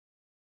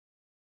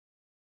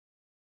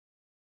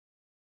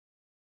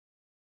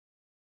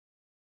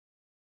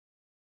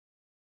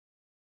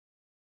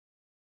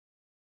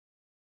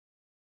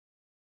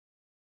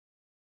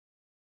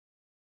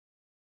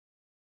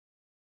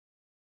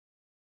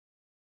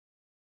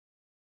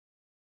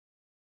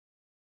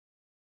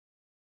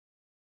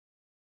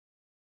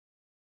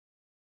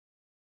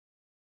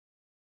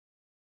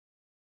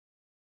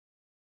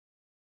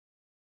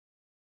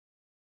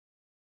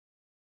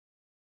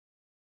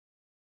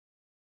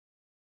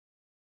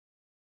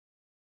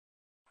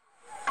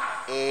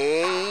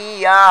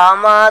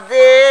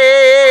আমাদের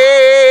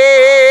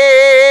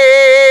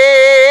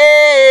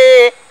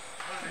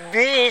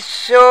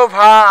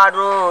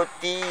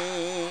বিশ্বভারতী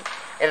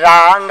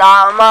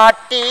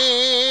রাঙামাটি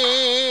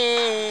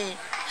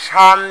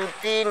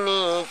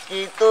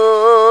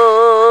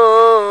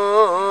শান্তিনিকেতন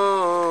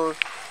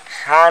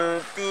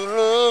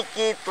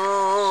শান্তিনিকেতন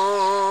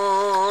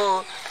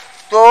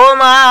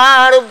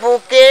তোমার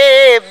বুকে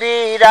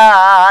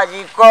বিরাজ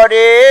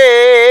করে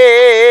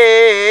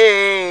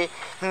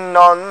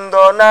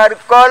নন্দনার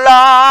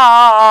কলা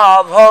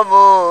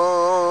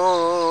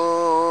ভবন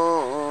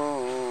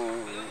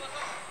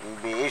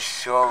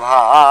বিশ্বভারতী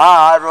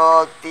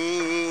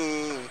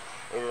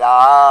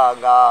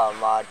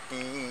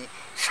রাঙামাটি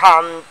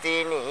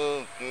শান্তিনিকেতন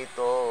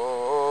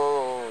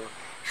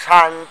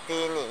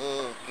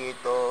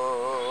শান্তিনিকেতন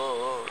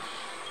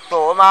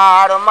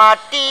তোমার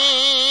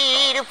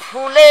মাটির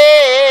ফুলে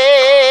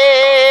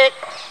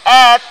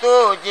এত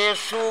যে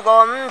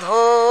সুগন্ধ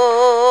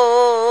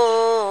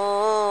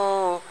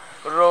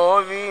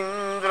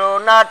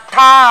রবীন্দ্রনাথ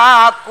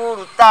ঠাকুর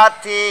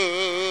তাতে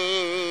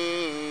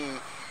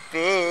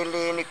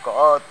পেলেন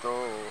কত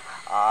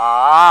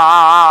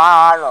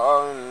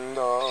আনন্দ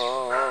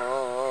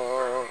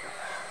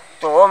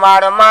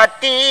তোমার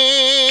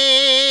মাটির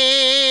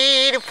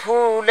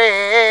ফুলে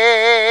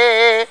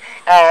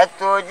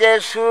এত যে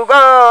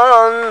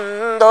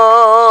সুগন্ধ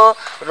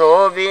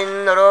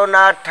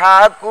রবীন্দ্রনাথ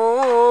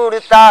ঠাকুর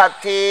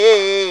তাতে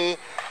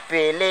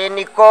পেলেন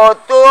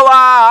কত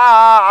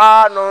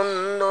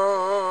আনন্দ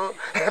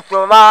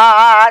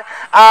তোমার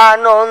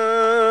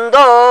আনন্দ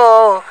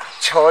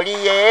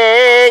ছড়িয়ে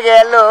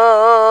গেল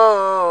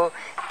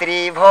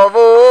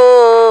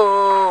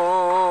ত্রিভুবন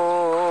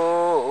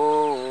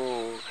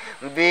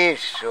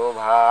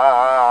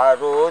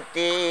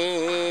বিশ্বভারতী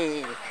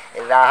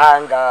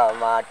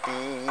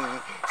রাঙামাটি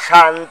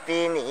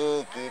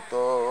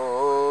শান্তিনিকেতন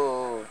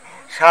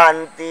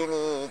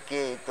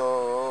শান্তিনিকেতন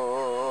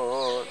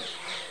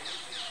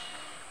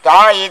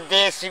তাই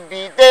দেশ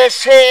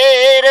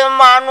বিদেশের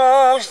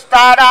মানুষ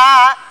তারা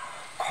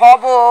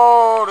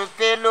খবর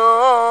পেল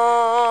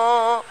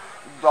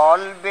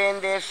দল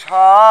বেঁধে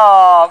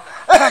সব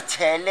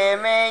ছেলে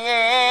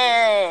মেয়ে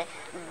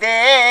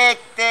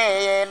দেখতে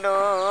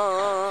এলো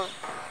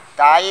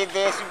তাই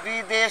দেশ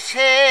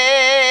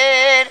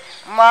বিদেশের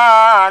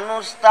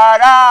মানুষ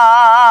তারা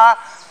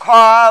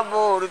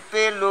খবর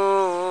পেল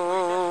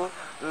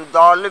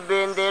দল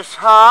বেঁধে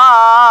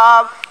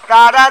সব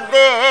তারা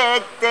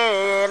দেখতে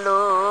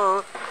এলো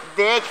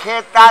দেখে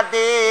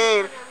তাদের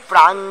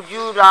প্রাণ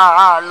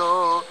জুড়ালো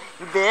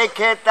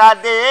দেখে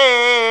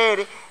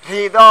তাদের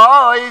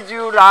হৃদয়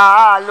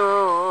জুড়ালো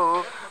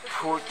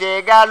ফুটে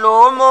গেল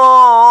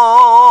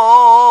মন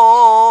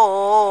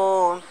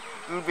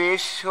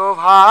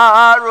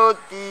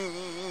বিশ্বভারতী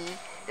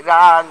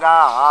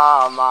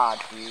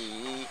রাঙামাটি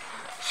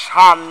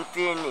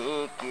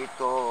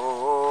শান্তিনিকেতন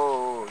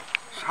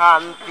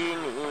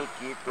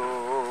শান্তিনিকেতন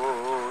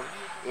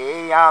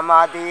এই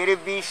আমাদের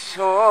বিশ্ব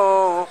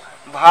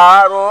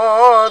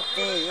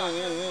ভারতী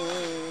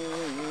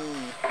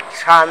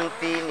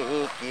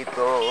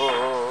শান্তিনিকেতন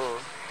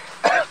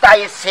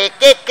তাই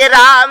শেখে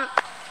কেরাম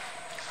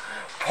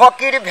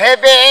ফকির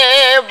ভেবে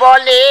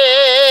বলে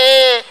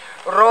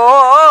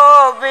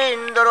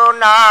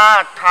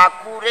রবীন্দ্রনাথ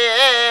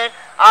ঠাকুরের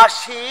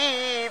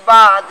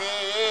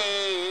আশীর্বাদে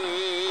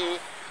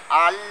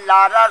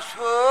আল্লাহ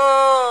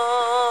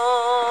রাসূল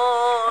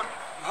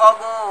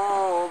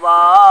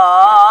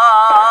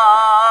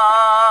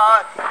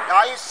ভগবান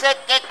তাই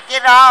শেখে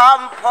কেরাম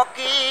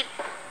ফকির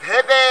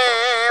ভেবে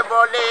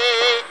বলে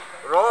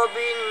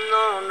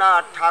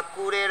রবীন্দ্রনাথ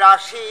ঠাকুরের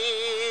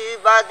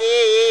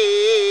আশীর্বাদে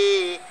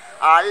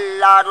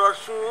আল্লাহ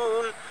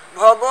রসুল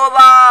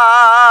ভগবান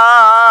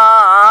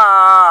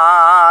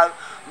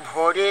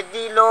ভরে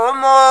দিল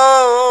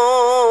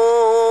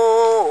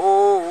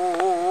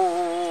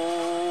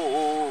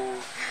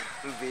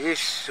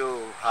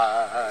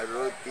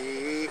বিশ্বভারতী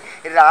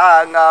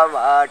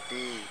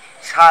রাঙামাটি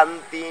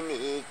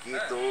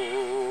শান্তিনিকেতন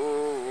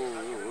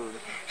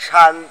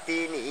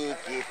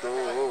শান্তিনিকেতন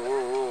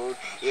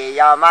এই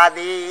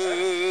আমাদের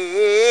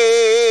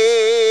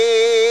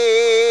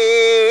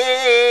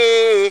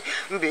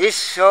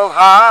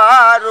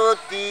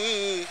বিশ্বভারতী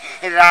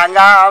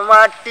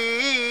রাঙামাটি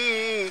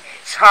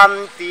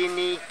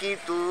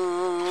শান্তিনিকেতন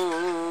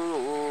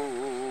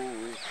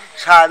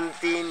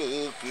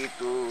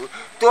শান্তিনিকেতন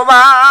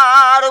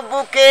তোমার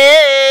বুকে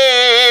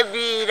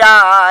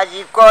বিরাজ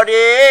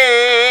করে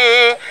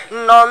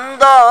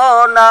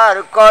নন্দনার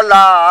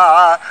কলা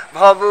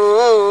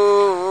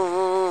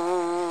ভবন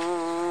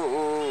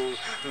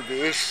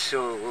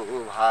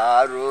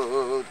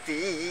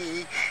Visva Bharati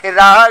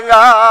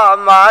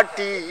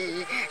Rangamati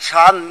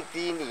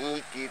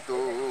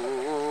Santiniketan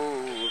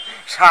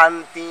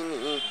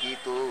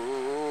Santiniketan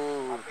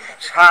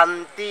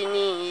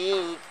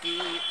Santiniketan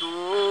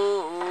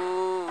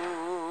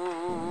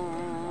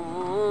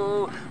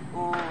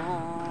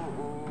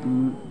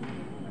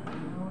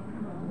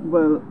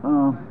Well,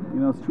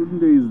 in our student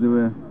days there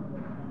were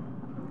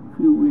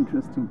few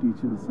interesting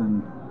teachers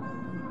and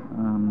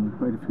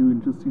quite a few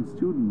interesting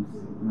students,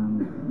 and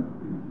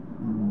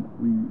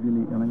we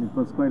really, I mean, it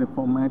was quite a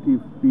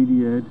formative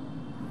period.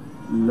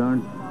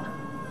 Learned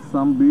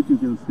some bit, you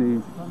can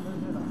say,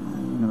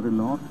 not a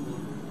lot.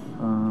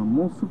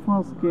 Most of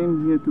us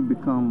came here to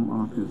become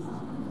artists,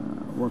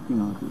 working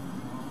artists,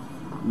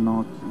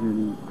 not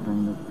really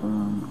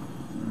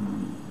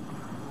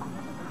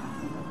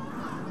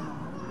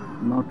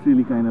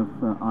kind of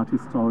art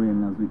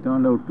historian as we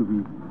turned out to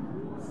be.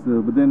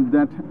 So, but then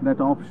that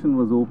option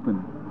was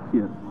open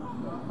here.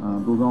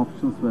 Those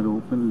options were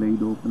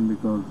laid open,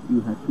 because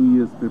you had 2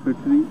 years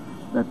preparatory.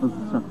 That was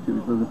the structure.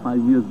 It was a 5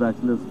 years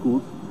bachelor's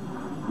course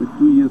with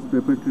 2 years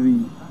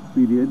preparatory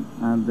period,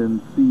 and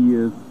then 3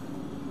 years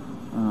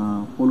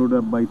followed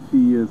up by 3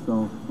 years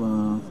of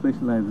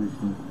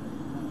specialization.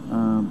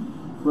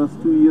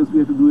 First 2 years we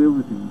had to do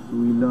everything. So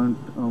we learned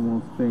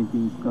almost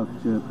painting,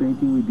 sculpture.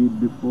 Painting we did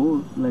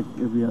before, like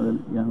every other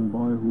young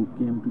boy who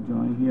came to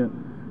join here,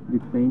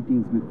 did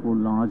paintings before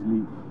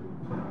largely.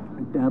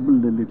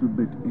 Dabbled a little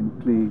bit in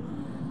clay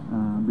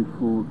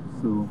before,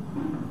 so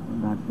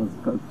that was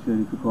sculpture,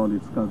 if you call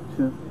it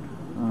sculpture.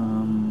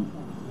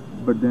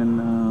 But then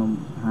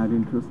had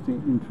interest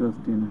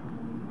in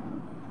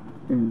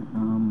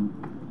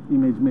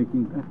image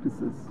making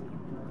practices.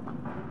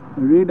 I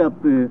read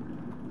up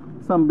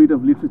some bit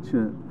of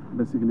literature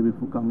basically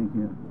before coming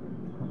here.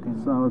 Okay.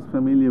 So I was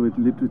familiar with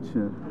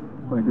literature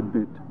quite a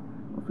bit,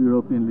 of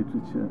European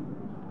literature,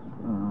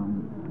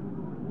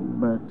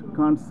 but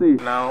can't say.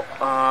 Now,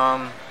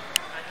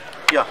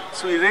 yeah,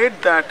 so we read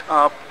that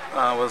up.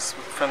 I was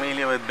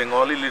familiar with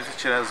Bengali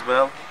literature as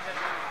well,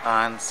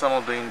 and some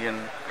of the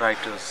Indian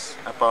writers.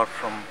 Apart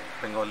from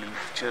Bengali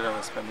literature, I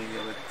was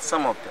familiar with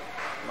some of them,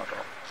 not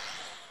all.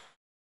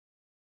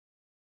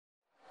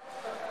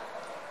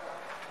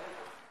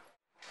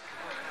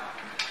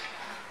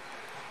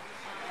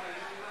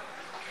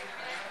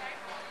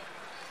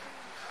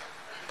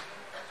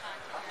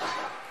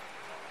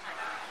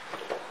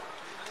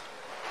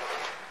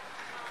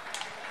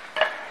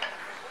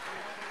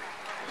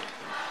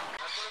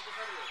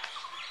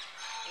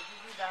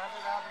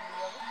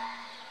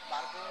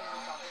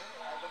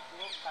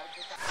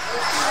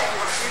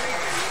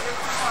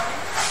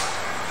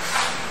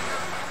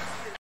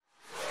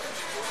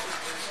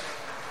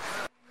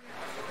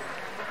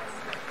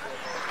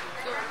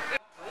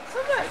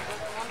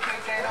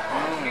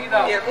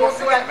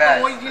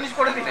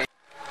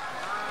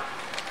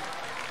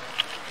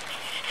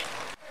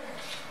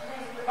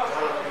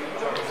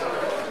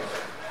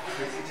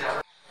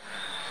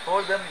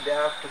 For them, they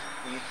have to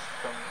eat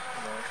some.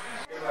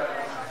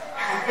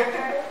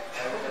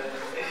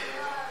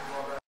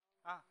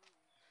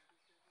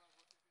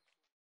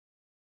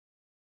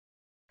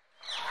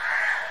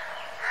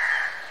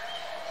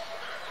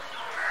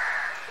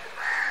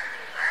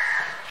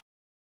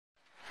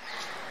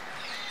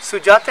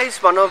 Sujata is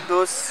one of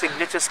those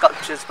signature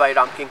sculptures by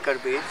Ramkinkar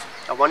Bej,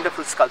 a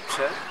wonderful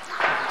sculpture.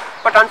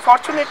 But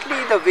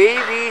unfortunately, the way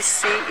we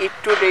see it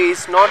today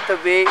is not the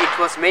way it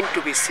was meant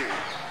to be seen.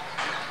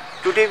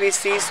 Today we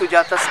see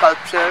Sujata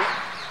sculpture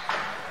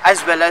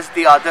as well as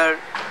the other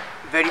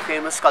very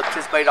famous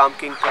sculptures by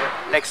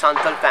Ramkinkar, like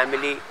Santal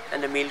family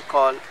and the Mill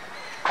Call,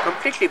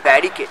 completely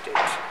barricaded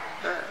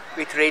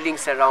with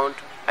railings around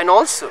and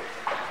also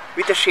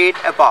with a shade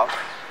above.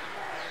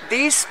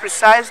 These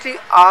precisely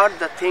are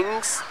the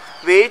things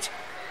which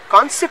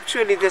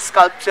conceptually the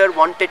sculpture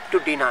wanted to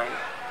deny.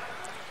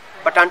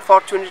 But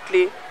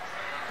unfortunately,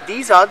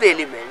 these are the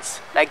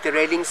elements, like the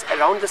railings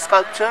around the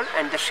sculpture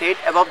and the shade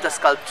above the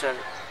sculpture,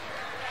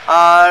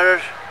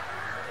 are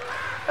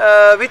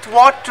with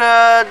what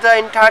the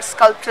entire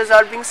sculptures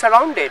are being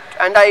surrounded,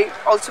 and I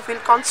also feel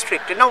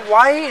constricted. Now,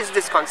 why is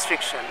this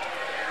constriction?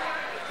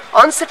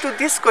 Answer to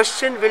this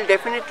question will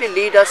definitely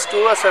lead us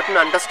to a certain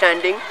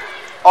understanding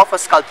of a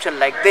sculpture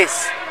like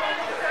this.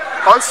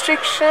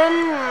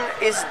 Constriction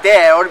is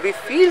there, or we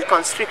feel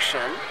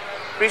constriction,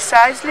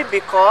 precisely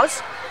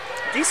because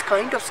these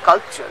kind of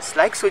sculptures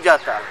like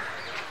Sujata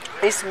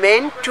is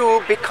meant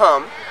to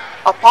become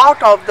a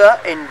part of the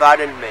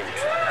environment,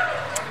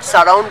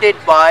 surrounded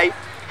by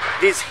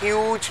these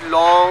huge,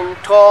 long,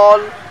 tall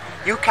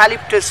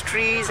eucalyptus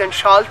trees and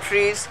shal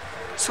trees.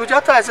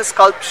 Sujata as a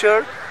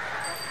sculpture,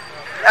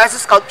 as a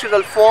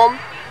sculptural form,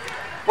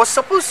 was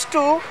supposed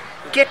to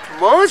get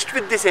merged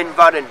with this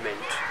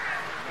environment.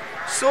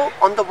 So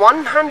on the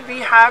one hand we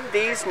have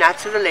these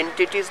natural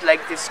entities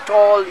like these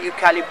tall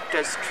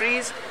eucalyptus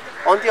trees.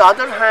 On the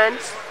other hand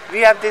we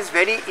have this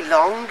very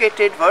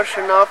elongated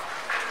version of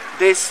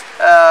this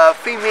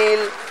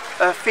female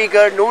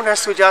figure known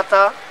as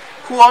Sujata,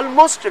 who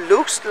almost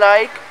looks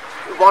like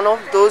one of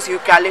those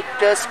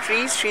eucalyptus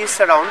trees she is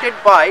surrounded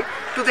by,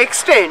 to the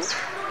extent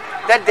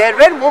that there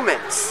were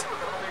moments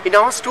in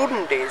our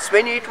student days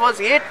when it was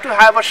yet to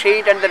have a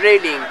shade and the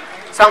railing.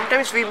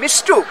 Sometimes we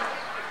mistook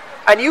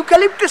an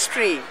eucalyptus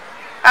tree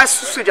as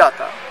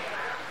Sujata.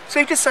 So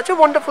it is such a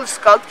wonderful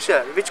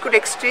sculpture which could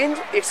exchange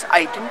its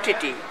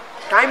identity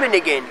time and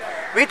again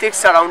with its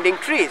surrounding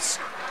trees.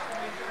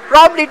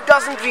 Probably it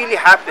doesn't really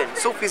happen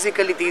so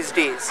physically these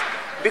days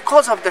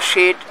because of the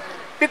shade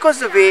because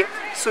the way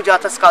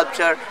Sujata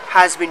sculpture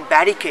has been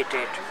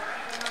barricaded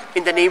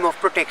in the name of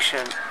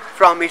protection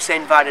from its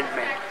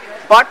environment.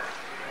 But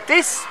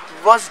this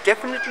was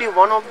definitely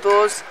one of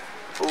those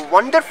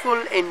wonderful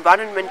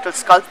environmental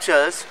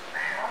sculptures,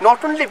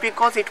 not only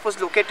because it was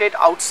located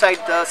outside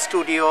the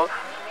studio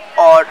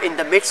or in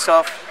the midst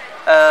of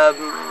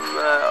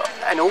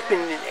an open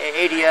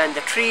area and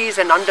the trees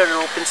and under an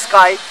open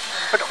sky,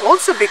 but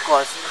also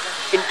because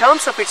in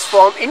terms of its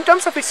form, in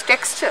terms of its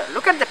texture,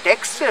 look at the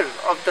texture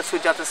of the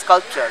Sujata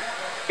sculpture.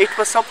 It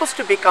was supposed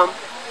to become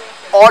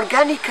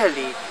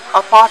organically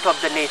a part of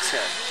the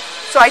nature.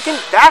 So I think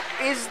that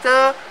is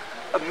the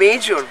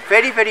major,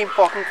 very, very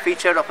important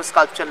feature of a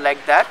sculpture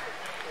like that,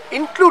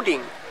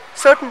 including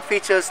certain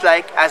features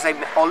like, as I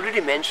already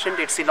mentioned,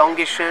 its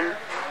elongation,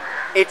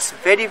 its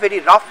very,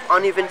 very rough,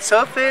 uneven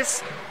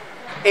surface,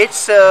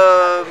 its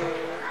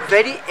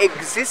very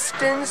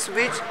existence,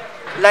 which,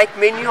 like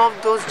many of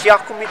those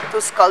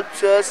Giacometto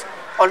sculptures,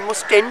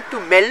 almost tend to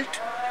melt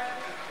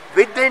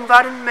with the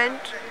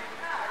environment.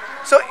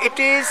 So it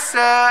is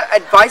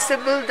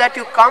advisable that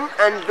you come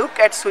and look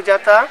at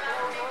Sujata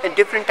in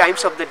different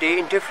times of the day,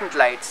 in different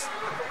lights,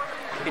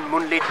 in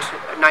moonlit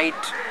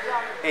night,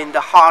 in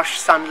the harsh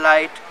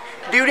sunlight,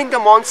 during the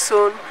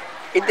monsoon,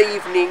 in the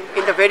evening,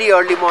 in the very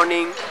early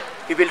morning.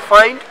 You will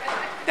find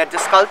that the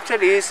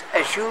sculpture is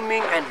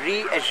assuming and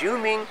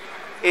re-assuming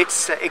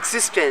its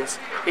existence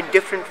in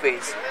different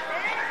ways.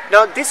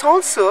 Now this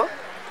also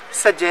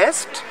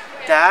suggests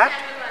that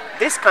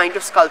this kind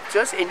of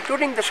sculptures,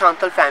 including the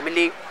Chantal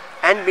family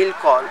and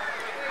Milcol,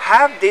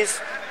 have this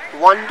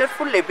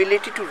wonderful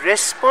ability to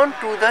respond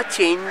to the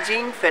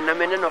changing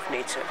phenomenon of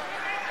nature,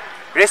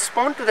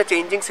 respond to the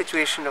changing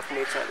situation of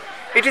nature.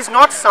 It is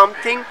not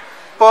something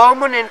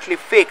permanently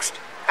fixed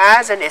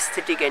as an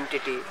aesthetic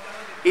entity.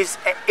 Its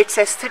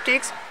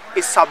aesthetics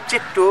is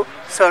subject to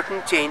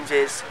certain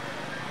changes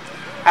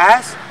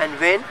as and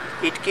when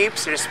it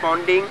keeps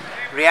responding,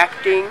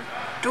 reacting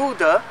to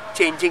the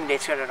changing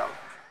nature around.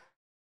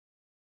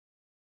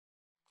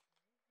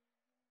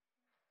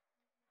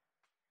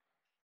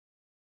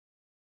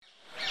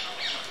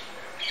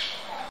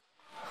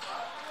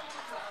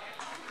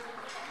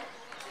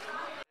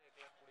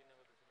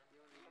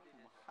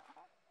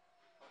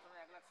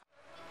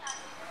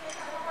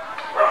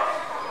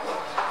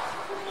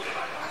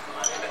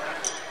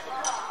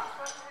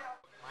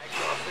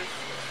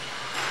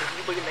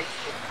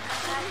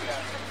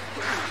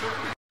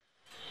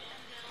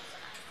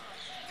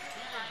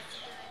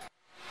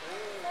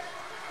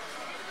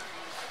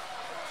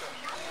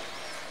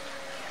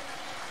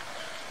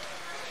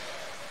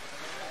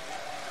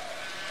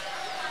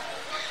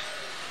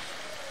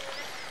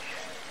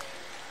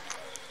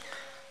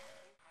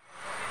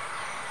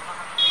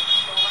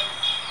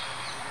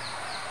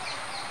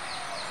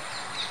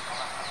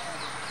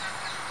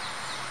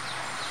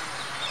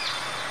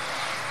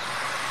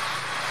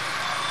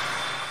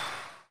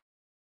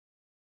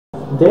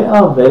 They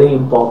are very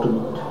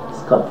important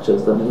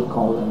sculptures, the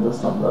Milcol and the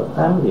Sandal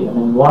family. I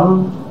mean,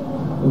 one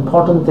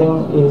important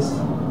thing is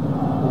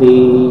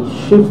the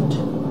shift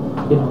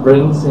it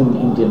brings in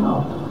Indian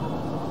art.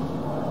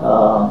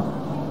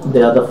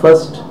 They are the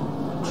first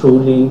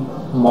truly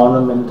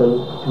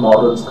monumental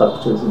modern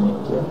sculptures in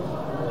India.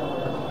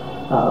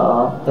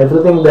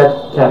 Everything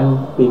that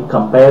can be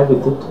compared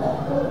with it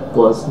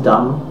was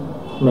done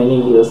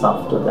many years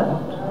after that.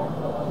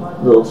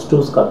 Those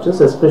two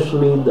sculptures,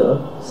 especially the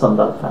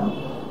Sandal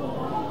family.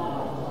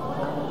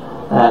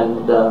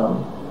 And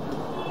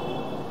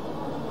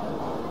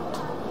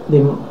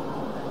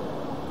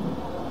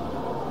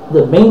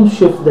the main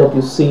shift that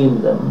you see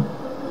in them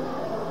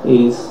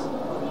is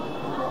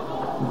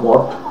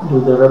what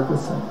do they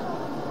represent.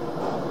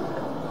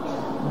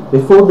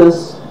 Before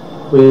this,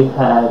 we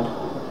had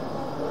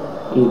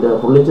either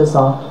religious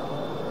art,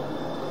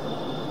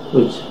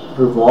 which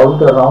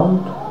revolved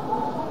around,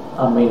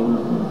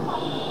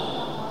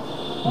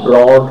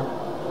 broad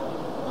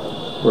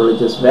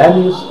religious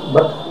values,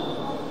 but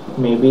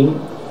maybe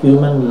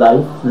human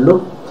life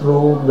looked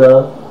through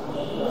the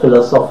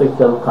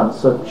philosophical,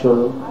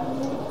 conceptual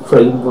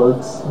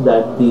frameworks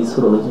that these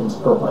religions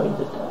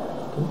provided.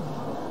 Okay.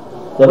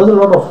 There was a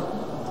lot of,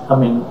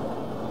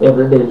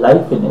 everyday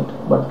life in it,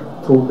 but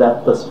through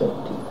that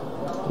perspective.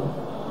 Okay.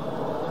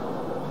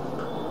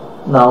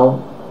 Now,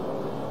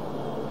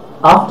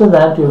 after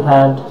that you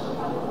had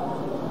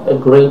a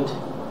great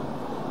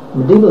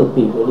medieval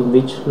period in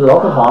which a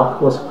lot of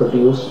art was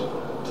produced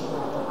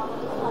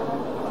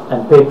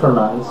and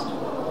patronized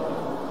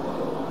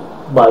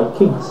by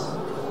kings,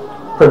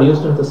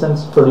 produced in the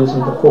sense produced in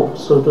the court.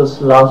 So it was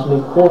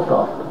largely court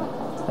art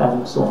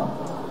and so on.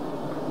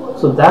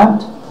 So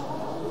that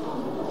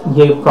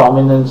gave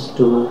prominence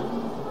to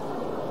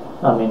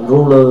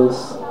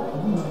rulers,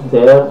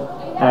 their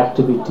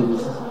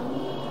activities,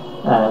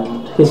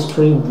 and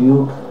history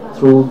viewed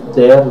through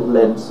their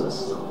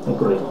lenses a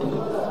great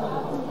deal.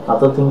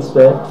 Other things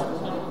were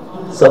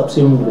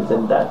subsumed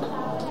within that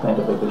kind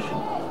of a vision.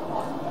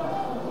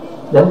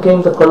 Then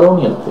came the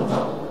colonial thing,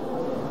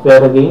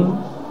 where again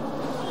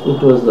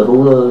it was the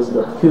rulers,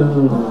 the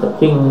queen, the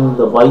king,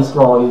 the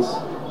viceroys,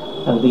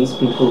 and these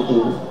people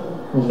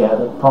who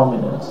gathered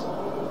prominence.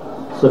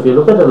 So if you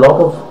look at a lot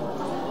of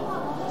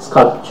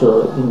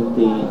sculpture in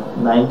the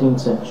 19th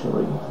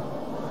century,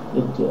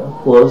 India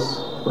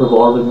was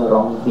revolving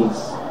around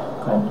these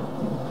kind of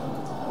things.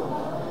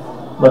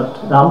 But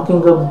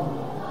Ramkingam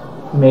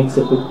makes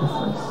a big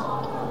difference.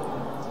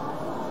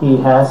 He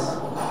has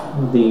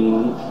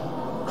the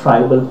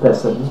tribal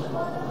peasant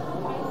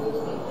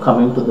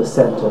coming to the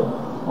center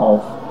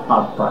of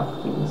art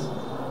practice.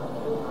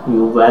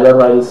 You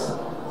valorize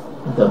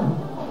them,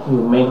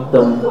 you make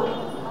them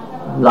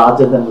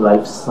larger than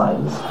life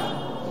size,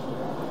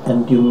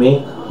 and you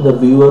make the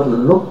viewer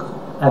look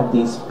at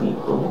these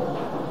people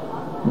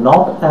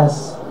not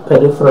as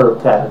peripheral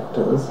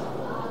characters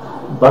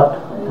but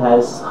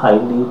as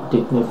highly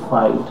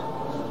dignified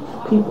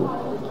people.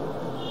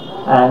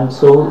 And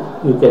so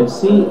you can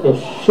see a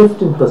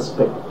shift in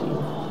perspective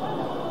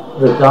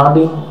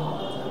regarding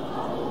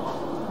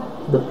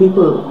the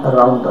people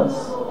around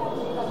us,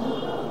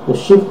 the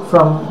shift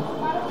from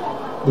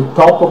the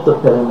top of the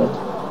pyramid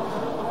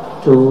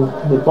to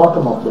the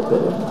bottom of the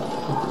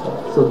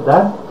pyramid. So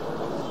that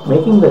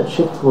making that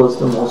shift was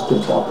the most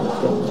important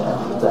thing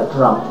that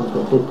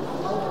Ramkingam did.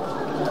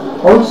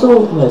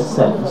 Also, in a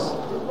sense,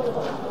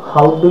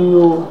 how do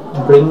you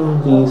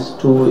bring these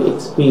two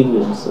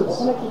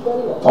experiences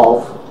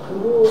of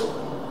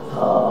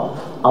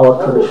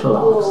our traditional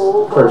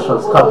arts, traditional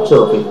sculpture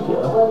of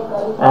India,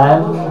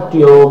 and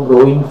your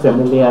growing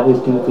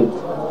familiarity with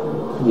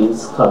the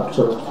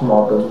sculpture of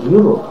modern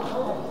Europe,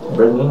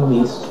 bringing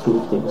these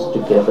two things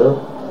together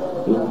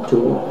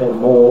into a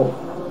more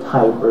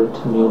hybrid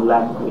new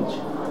language.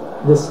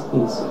 This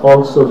is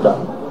also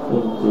done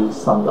in the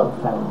Sangam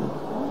family.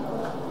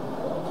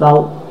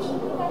 Now,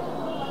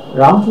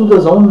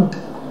 Ramkingam's own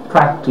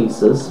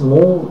practices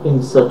move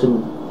in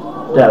certain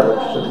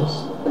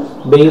directions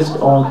based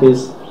on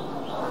his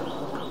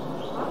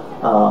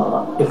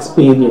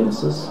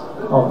experiences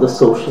of the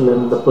social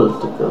and the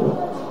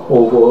political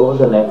over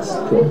the next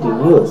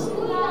 20 years.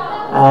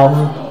 And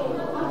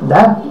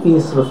that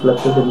is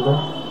reflected in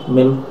the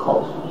milk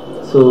cow.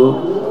 So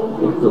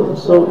it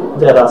goes. So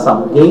there are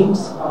some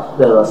gains,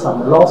 there are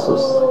some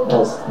losses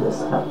as this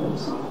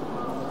happens.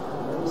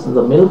 So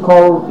the milk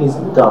cow is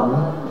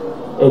done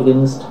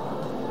against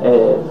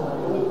a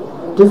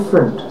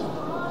different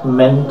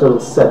mental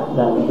set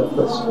than the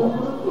first one,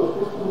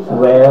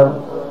 where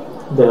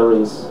there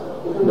is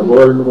the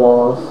world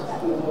wars,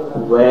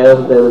 where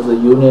there is a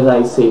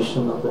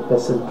unionization of the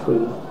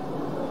peasantry,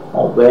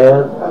 or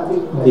where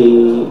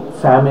the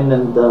famine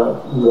and the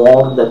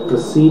war that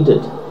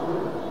preceded,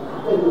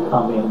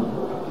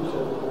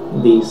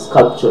 the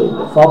sculpture in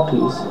the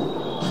 40s,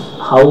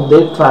 how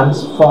they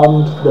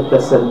transformed the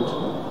peasant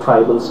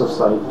tribal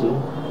society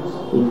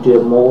into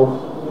a more,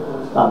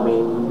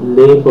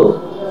 labor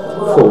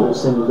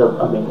force in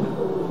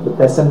the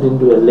peasant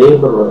into a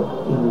laborer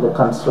in the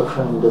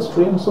construction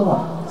industry and so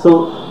on.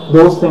 So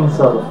those things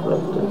are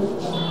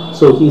reflected.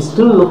 So he's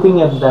still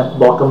looking at that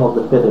bottom of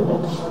the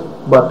pyramid,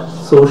 but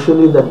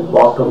socially that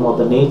bottom or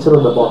the nature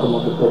of the bottom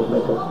of the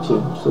pyramid has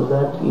changed. So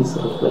that is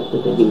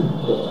reflected again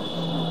there.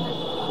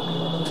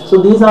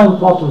 So these are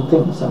important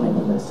things, in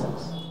a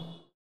sense.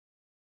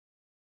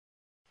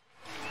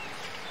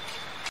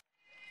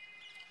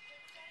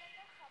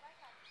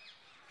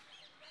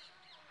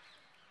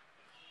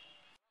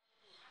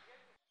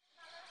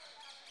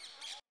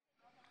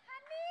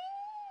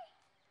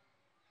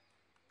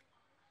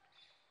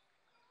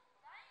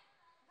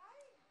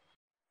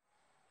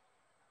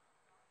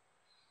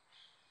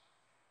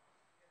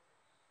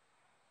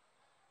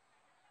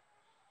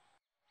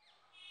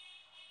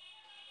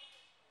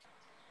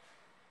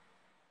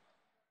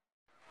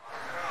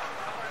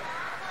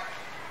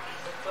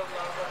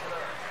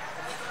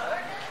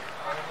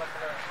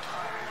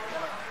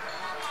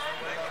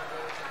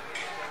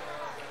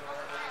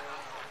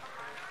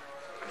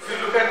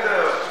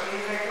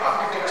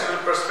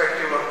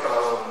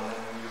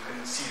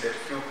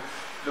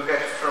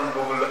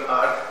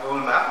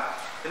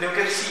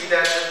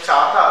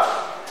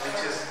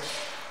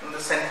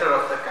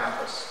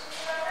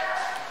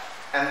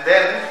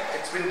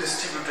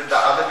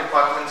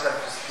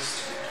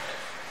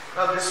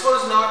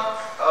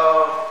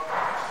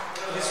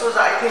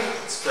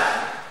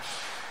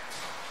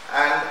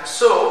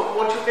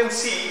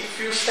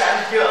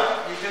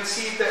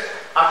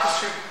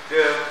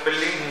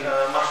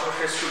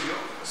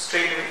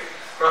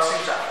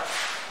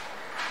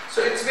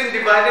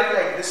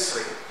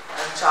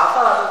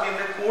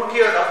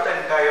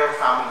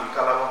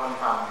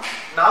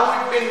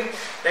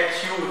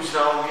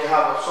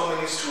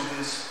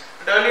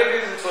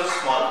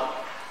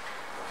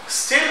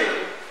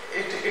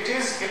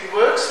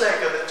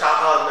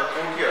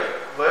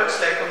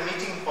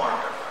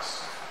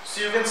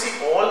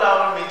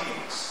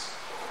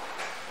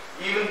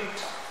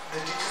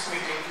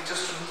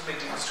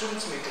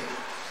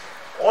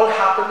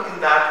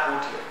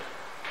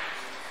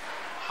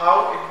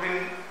 How it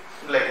been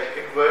like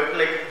it worked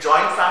like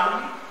joint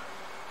family,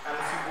 and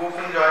if you go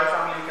from joint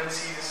family, you can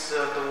see this,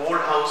 the old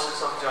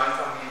houses of joint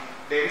family.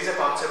 There is a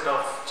concept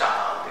of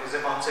chahal, there is a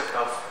concept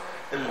of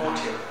the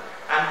courtyard.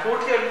 And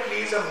courtyard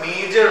plays a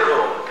major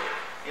role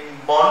in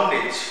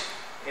bondage,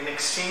 in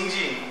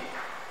exchanging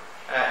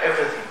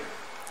everything,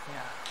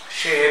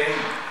 sharing.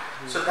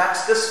 So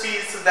that's the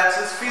space, that's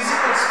this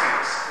physical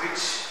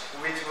space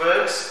which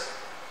works,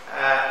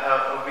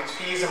 which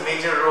plays a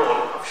major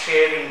role of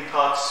sharing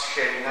thoughts,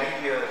 sharing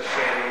ideas,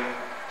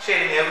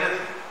 sharing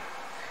everything.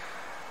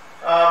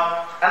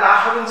 And I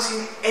haven't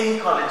seen any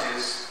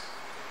colleges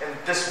in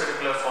this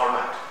particular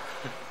format.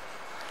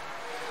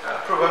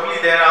 Probably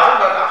there are,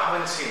 but I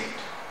haven't seen it.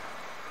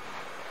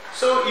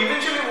 So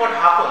eventually what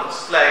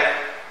happens, like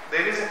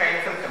there is a kind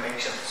of a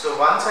connection. So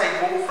once I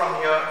go from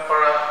here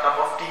for a cup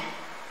of tea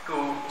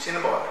to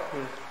Chinnabod,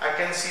 I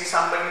can see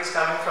somebody is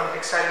coming from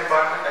textile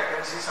department, I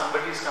can see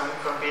somebody is coming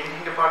from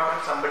painting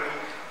department, somebody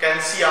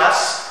can see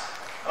us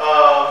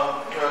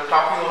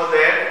talking over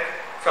there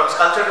from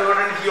sculpture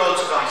department, he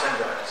also comes and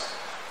joins.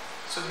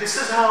 So this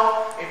is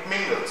how it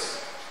mingles.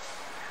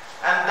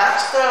 And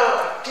that's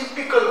the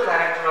typical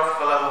character of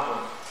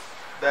Kalabhavan,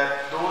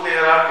 that though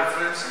there are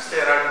differences,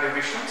 there are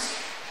divisions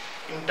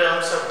in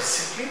terms of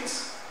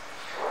disciplines,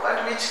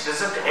 but which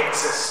doesn't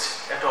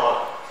exist at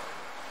all.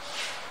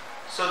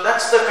 So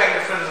that's the kind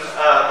of an,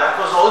 that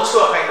was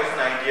also a kind of an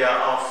idea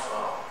of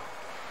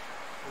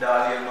the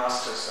earlier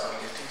masters,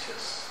 earlier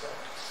teachers, that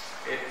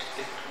it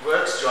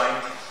works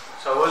jointly.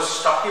 So I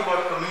was talking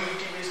about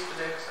community-based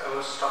projects, I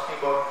was talking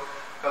about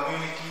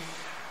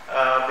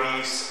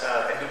community-based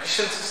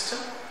education system.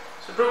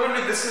 So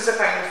probably this is a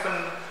kind of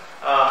an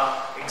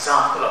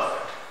example of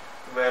it,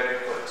 where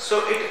it works.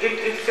 So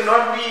it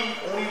cannot be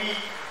only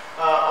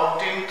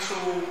obtained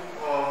through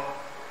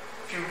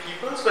few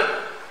peoples, but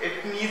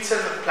it needs a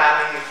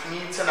planning, it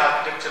needs an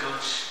architectural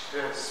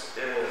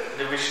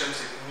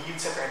divisions, it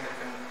needs a kind of a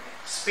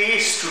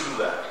space to do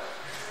that,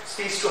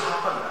 space to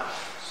happen that.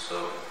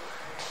 So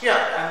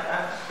yeah,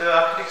 and the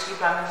architectural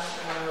planning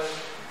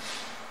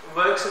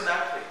works in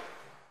that way.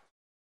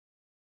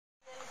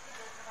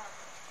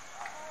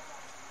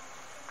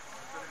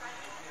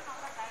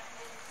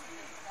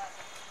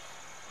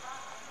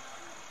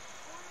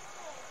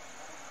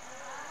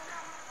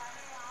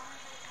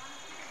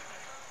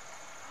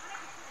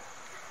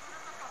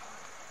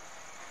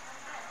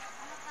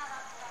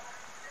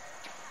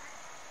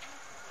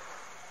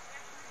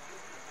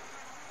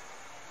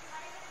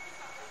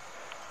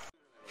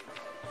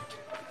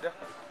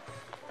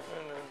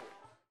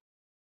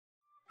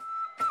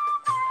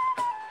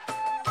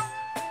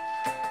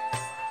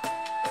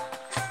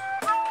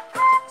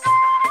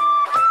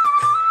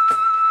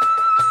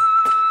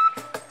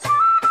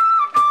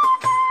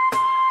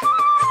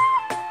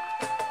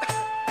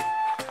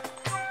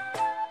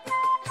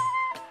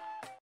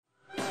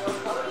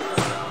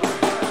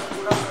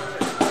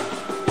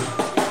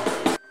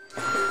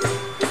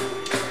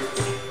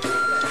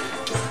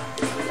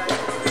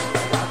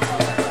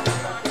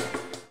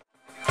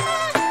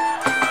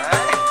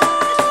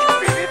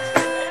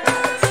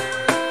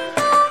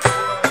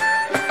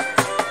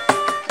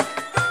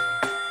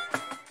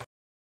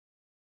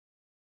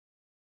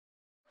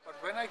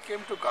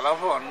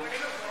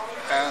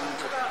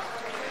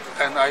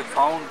 And I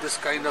found this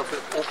kind of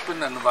an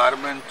open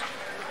environment,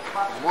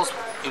 most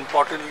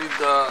importantly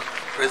the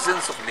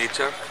presence of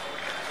nature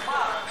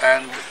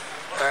and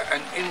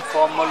an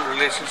informal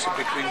relationship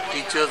between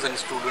teachers and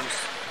students,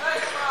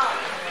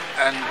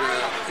 and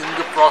in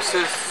the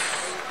process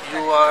you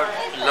are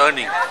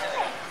learning,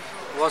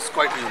 was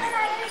quite unique.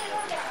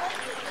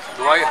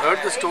 Though I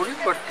heard the story,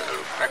 but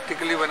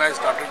practically when I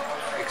started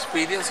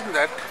experiencing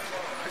that,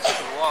 I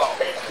said, wow,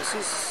 this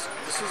is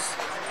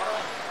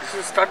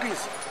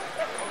studies.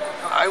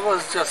 I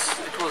was just,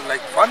 it was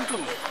like fun to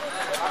me.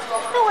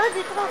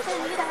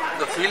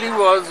 The feeling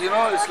was,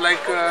 it's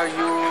like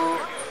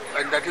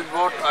and that is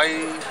what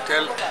I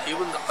tell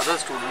even the other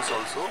students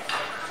also,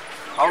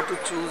 how to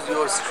choose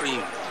your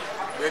stream,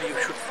 where you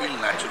should feel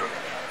natural.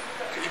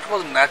 It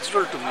was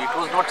natural to me, it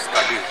was not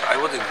studies. I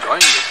was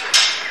enjoying it.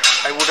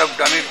 I would have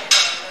done it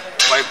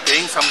by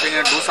paying something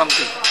and do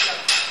something.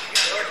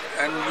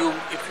 And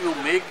if you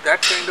make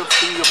that kind of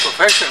thing your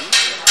profession,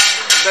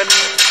 then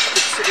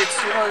it's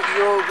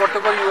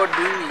whatever you are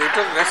doing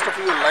later, rest of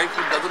your life,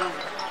 it doesn't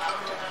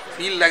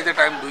feel like that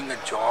I'm doing a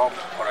job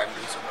or I'm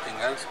doing something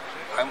else.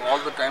 I'm all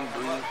the time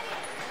doing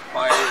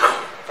my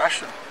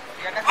passion.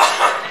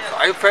 So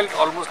I felt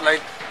almost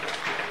like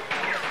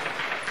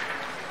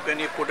when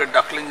you put a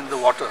duckling in the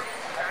water,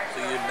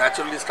 so you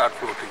naturally start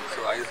floating.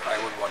 So I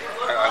was wondering,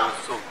 I was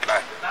so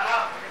glad.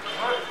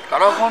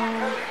 Kalabhavan,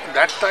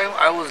 that time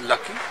I was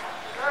lucky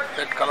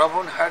that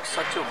Kalabhavan had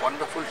such a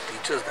wonderful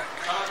teachers that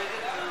time.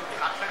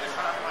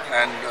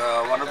 And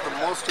one of the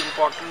most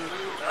important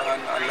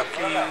and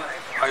lucky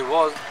I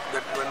was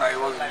that when I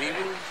was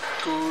leaving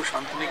to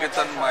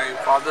Santiniketan, my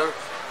father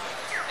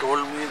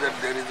told me that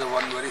there is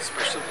one very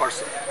special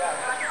person.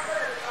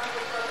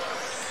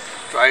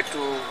 Try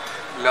to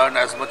learn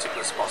as much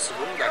as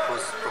possible. That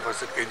was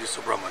Professor K.G.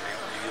 Subramanian,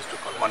 we used to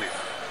call Manita.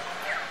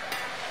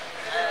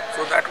 So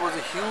So that was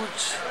a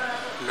huge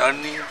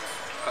learning.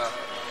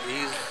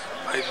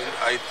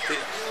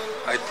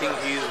 I think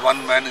he is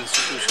one-man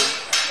institution,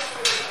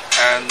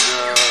 and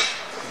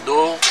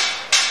though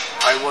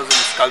I was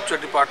in sculpture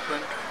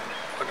department,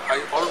 but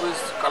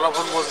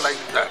Kalavan was like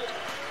that.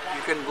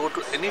 You can go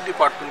to any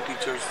department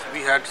teachers.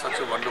 We had such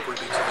a wonderful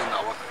teacher in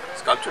our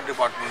sculpture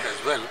department as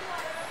well,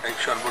 like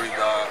Sharburi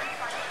Da,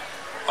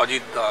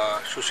 Ajit Da,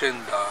 Shushen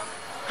Da,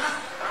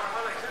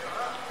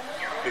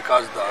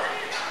 Vikas Da.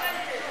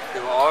 They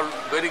were all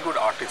very good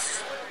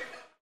artists.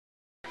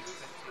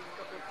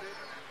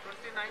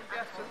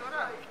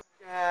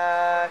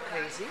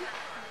 Crazy,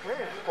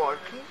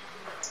 quirky,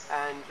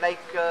 and like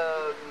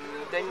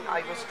then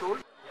I was told.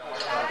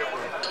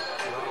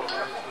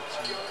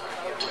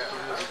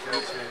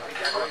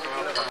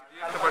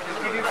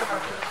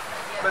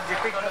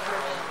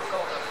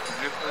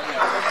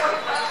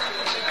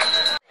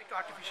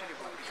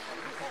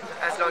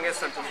 As long as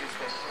Santosh is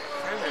there.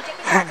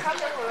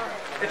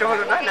 It was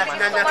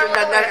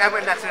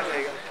natural.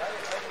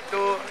 So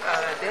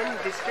then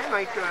this time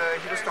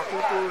he was talking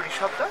to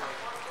Rishabda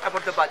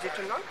about the budget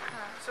and all.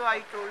 So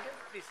I told him,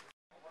 please.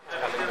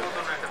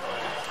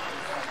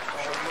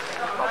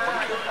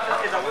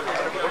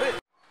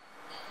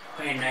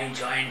 When I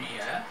joined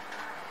here,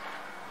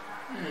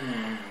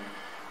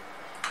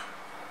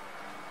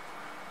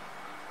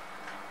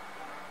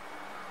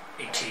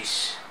 it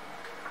is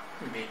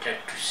better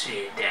to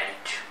say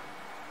that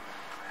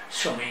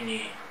so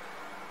many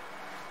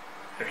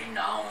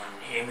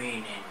renowned,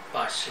 eminent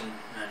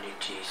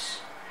personalities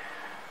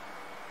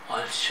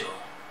also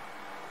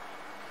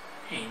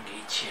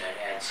engage here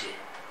as a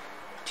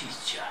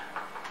teacher.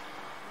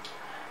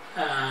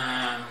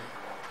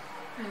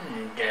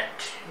 That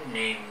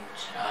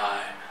names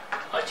are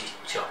Ajit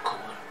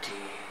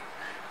Chakraborty,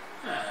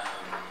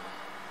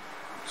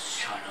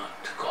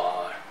 Sanat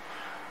Kaur,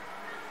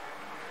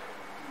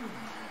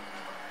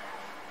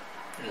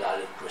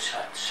 Lalu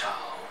Prasad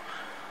Sao,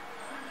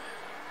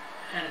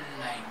 and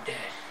like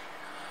that,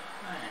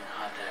 and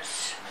others,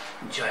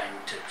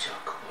 Jayanta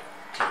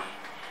Chakraborty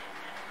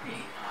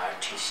in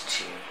art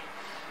history.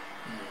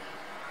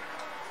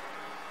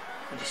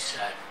 These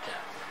are the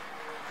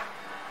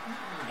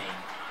main.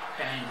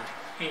 And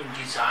in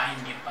design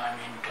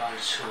department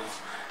also,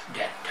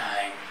 that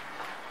time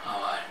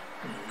our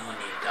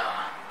Nonita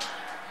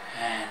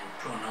and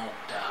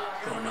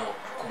Pranab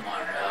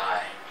Kumar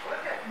Rai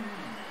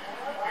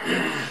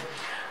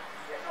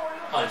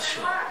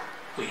also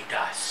with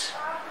us.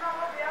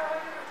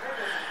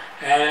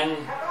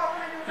 And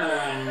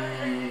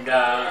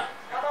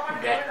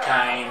that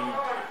time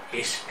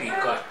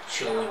Speaker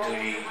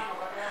Chaudhary,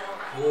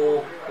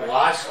 who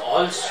was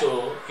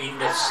also in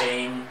the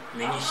same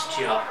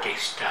Ministry of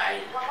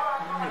Textile,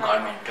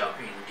 Government of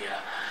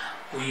India.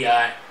 We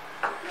are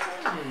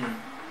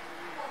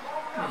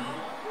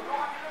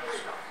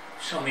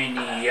so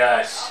many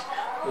years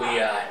we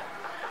are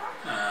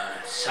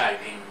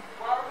serving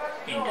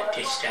in the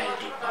Textile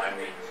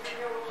Department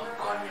of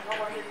Government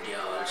of India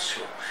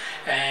also.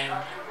 And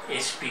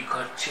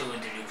Speaker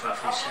Chaudhary,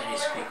 Professor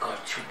Speaker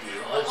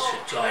Chaudhary also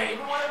joined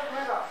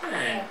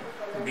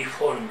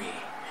before me.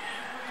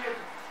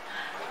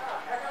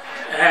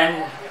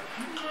 And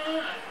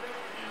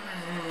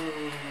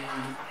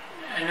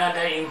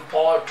another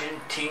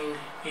important thing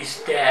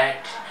is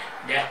that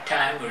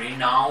time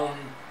renowned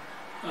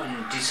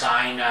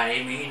designer,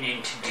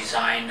 eminent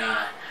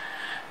designer,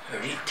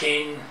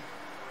 Riten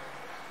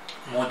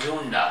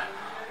Majumdar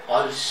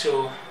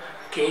also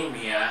came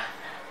here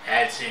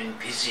as a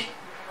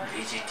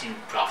visiting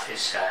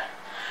professor,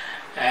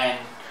 and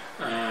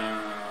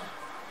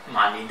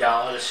Manida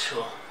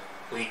also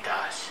with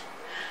us.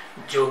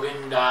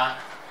 Jogenda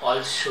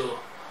also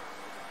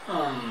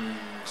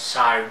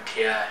served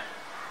here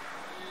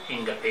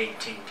in the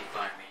painting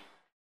department.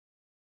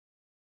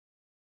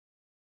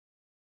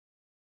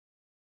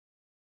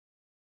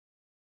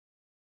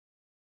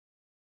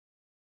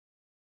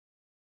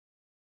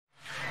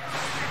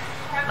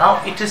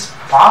 Now it is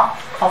part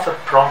of a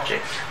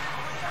project.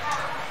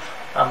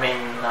 I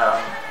mean,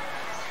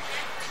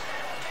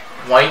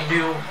 why do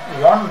you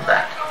want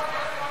that?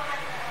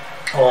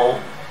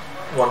 Or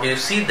what do you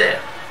see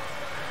there?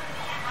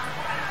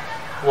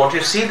 What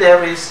you see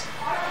there is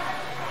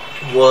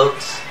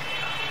works,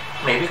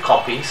 maybe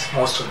copies,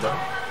 most of them,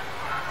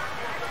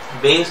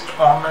 based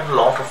on a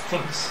lot of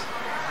things.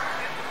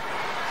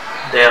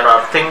 There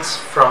are things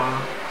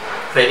from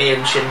very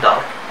ancient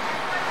art,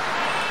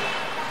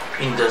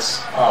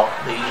 Indus or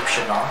the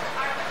Egyptian art.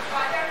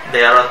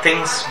 There are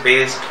things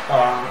based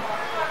on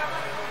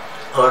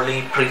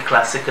early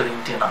pre-classical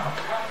Indian art.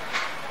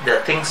 There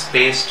are things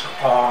based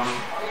on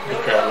the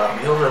Kerala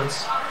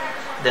murals.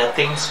 There are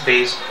things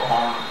based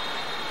on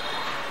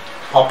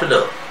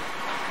popular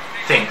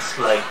things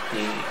like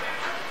the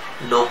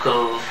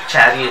local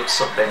chariots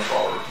of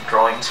Bengal,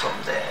 drawings from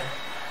there.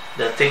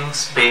 There are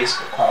things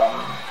based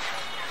on,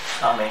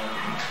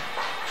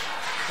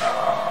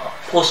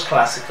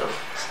 post-classical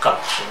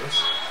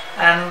sculptures,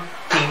 and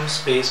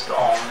themes based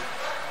on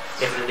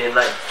everyday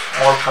life,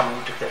 all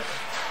coming together.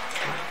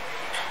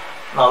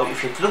 Now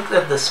if you look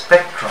at the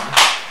spectrum,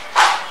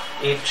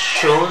 it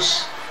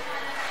shows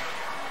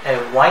a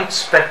wide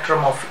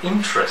spectrum of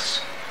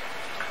interest,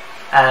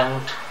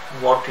 and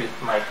what you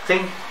might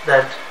think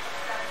that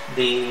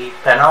the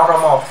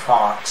panorama of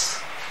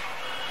arts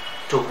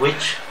to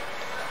which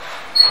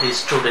the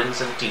students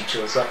and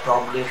teachers are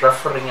probably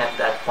referring at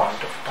that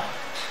point of time.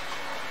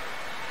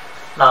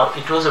 Now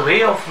it was a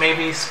way of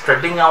maybe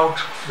spreading out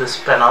this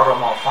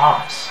panorama of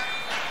arts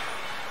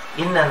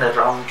in and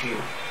around you,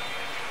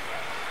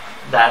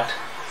 that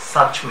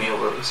such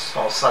murals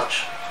or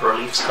such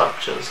relief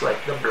sculptures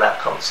like the Black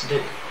House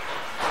did.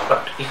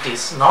 But it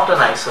is not an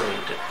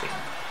isolated thing.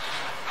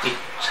 It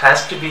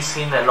has to be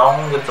seen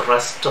along with the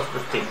rest of the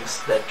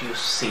things that you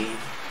see.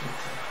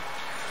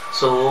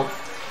 So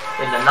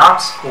in an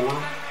art school,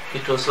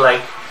 it was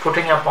like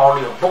putting up all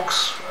your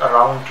books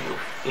around you.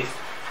 If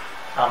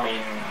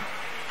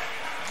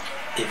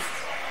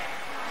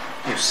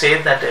you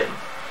say that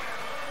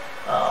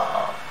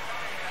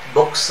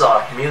books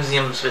are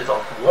museums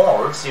without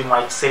walls, you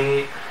might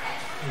say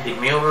the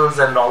murals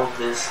and all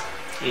this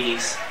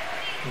is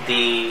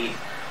the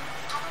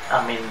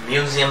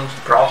museums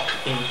brought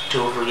into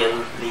real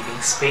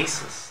living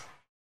spaces.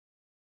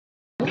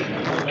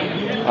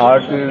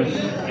 Art is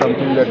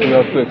something that you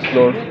have to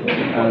explore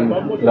and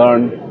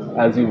learn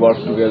as you work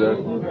together.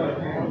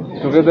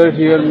 Together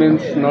here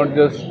means not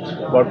just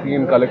working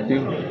in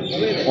collective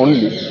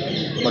only,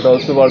 but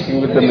also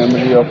working with the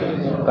memory of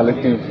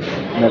collective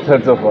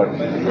methods of work.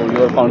 So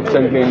you are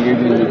constantly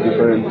engaging with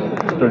different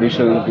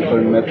traditions,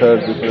 different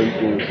methods, different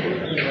tools.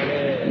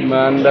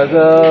 And as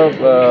a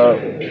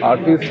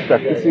artist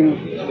practicing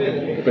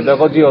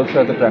pedagogy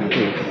also as a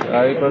practice,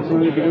 I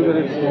personally believe that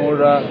it's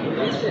more a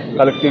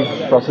collective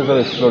process of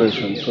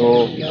exploration.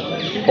 So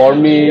for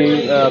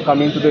me,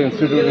 coming to the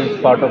institute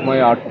is part of my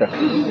art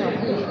practice.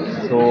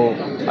 So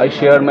I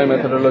share my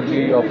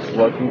methodology of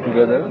working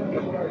together,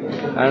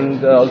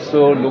 and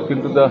also look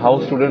into how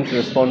students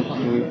respond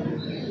to it,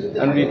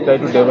 and we try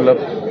to develop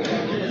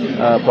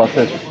a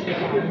process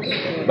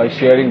by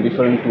sharing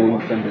different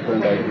tools and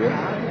different ideas.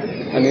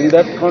 And in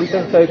that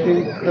context, I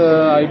think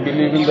I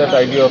believe in that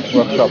idea of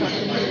workshop,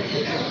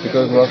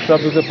 because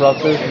workshop is a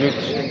process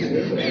which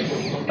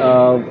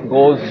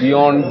goes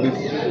beyond this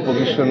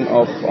position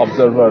of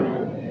observer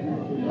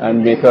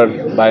and maker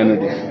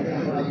binary.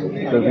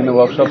 Because in a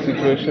workshop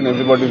situation,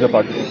 everybody is a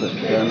participant,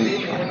 and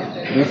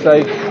this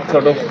I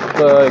sort of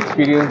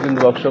experienced in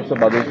the workshops of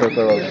Badal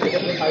Sarkar also,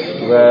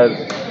 where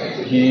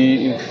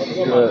he is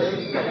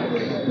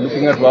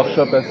looking at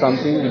workshop as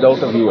something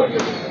without a viewer.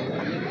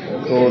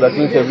 So that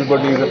means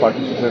everybody is a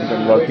participant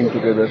and working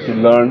together to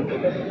learn,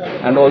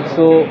 and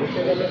also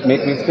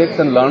make mistakes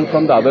and learn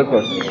from the other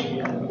person,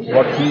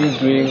 what he is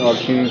doing or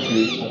she is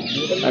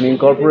doing, and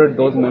incorporate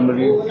those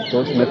memories,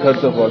 those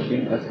methods of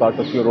working as part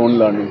of your own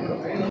learning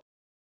process.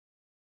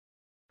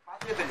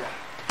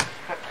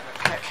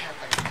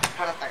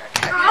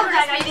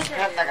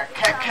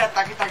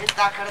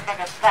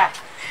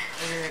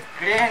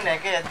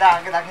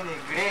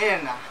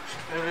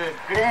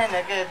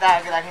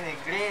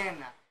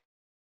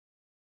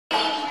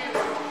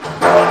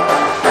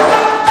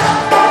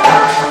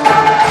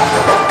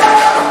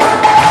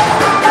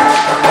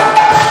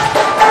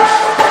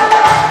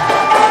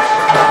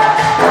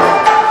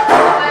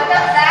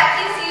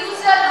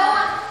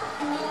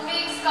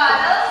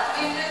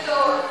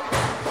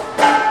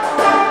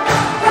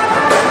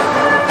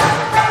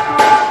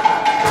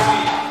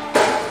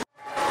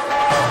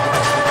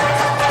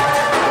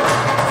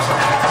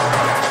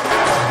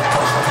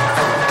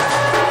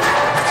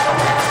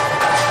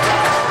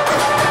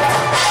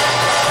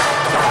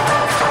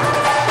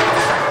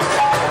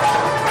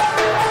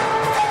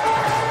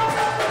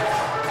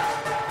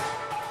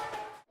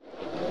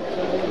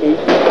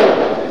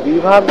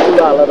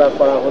 বিভাগগুলো আলাদা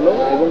করা হলো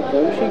এবং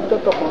কৌশিকটা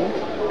তখন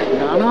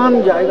নানান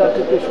জায়গা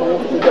থেকে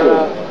সমস্ত যারা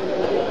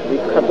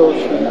বিখ্যাত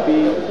শিল্পী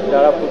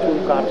যারা প্রচুর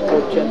কাজ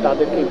করছেন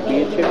তাদেরকে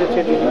বেছে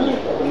বেছে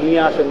নিয়ে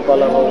আসেন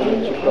কলাভবনের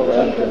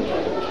চিত্রকরণ কেন্দ্রে।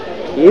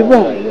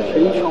 এবং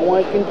সেই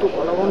সময় কিন্তু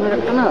কলাভবনের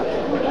একটা না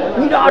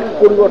বিরাট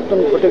পরিবর্তন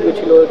ঘটে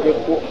গেছিলো, যে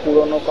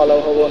পুরনো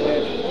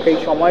কলাভবনের সেই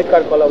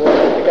সময়কার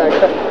কলাভবনের থেকে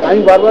একটা,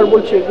 আমি বারবার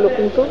বলছি এগুলো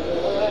কিন্তু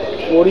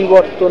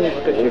পরিবর্তন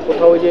ঘটেছে,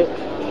 কোথাও যে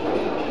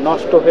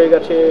নষ্ট হয়ে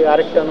গেছে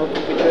আরেকটা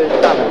নতুন কিছু,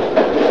 তা না,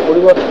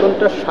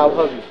 পরিবর্তনটা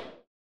স্বাভাবিক।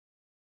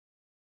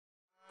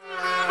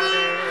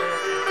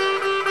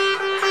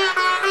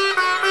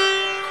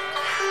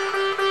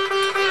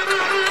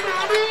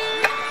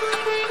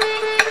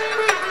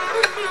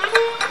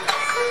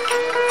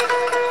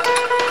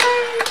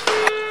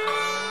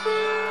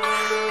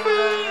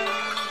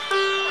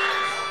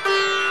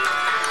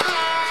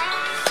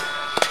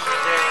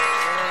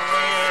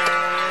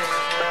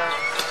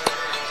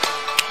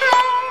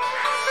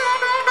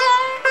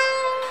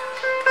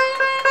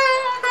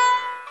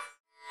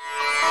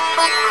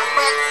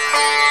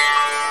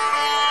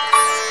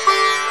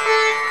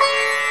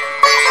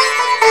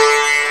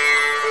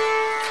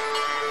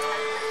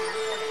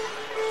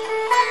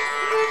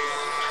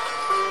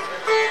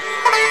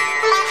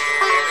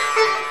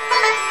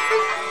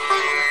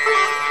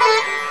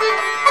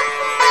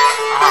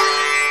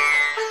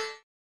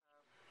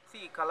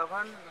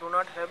 do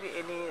not have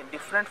any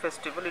different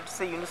festival. It's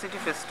a Unicity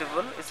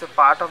festival. It's a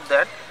part of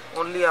that.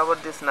 Only our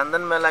this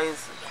Nandan Mela is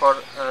for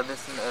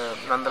this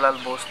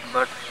Nandalal Bose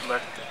birth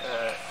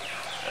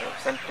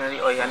centenary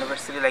or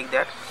anniversary like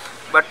that.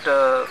 But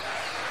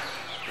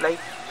like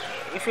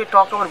if you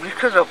talk about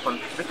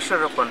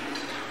Vriksharopan,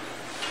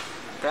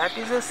 that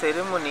is a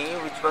ceremony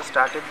which was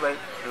started by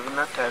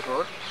Rabindranath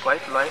Tagore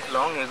quite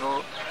long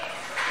ago,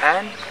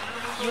 and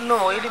you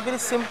know, it is a very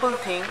simple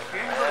thing.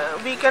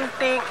 We can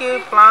take a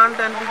plant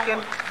and we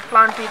can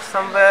plant it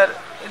somewhere.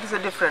 It is a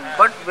different.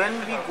 But when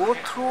we go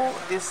through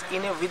this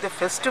with a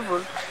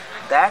festival,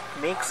 that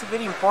makes it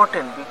very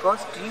important,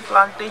 because tree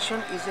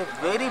plantation is a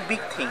very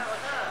big thing.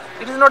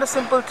 It is not a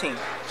simple thing.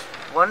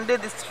 One day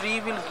this tree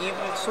will give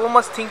so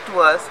much thing to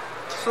us.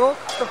 So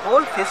the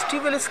whole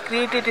festival is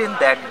created in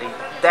that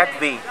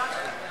way.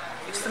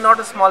 It's not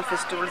a small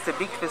festival, it's a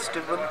big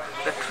festival.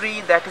 The tree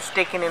that is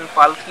taken in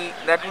Palki,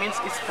 that means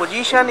its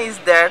position is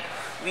that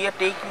we are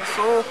taking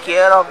so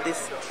care of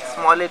this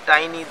small,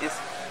 tiny this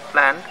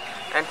plant,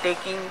 and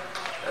taking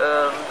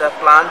the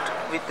plant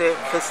with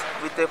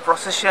a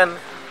procession,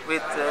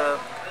 with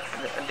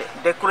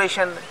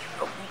decoration.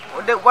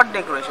 What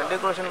decoration?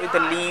 Decoration with the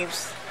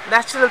leaves,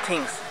 natural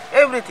things,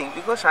 everything.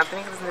 Because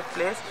Santiniketan is a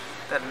place,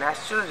 the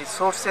natural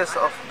resources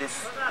of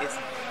this is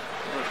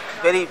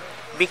very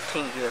big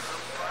thing here.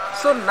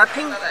 So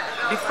nothing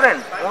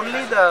different,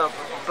 only the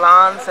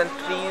plants and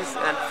trees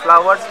and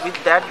flowers, with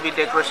that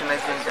decoration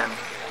has been done.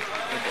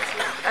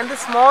 And the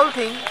small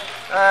thing,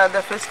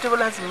 the festival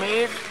has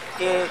made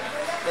a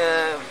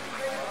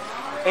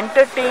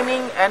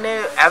entertaining and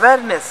a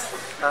awareness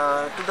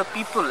to the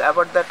people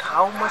about that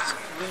how much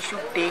we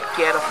should take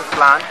care of a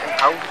plant and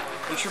how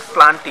we should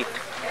plant it.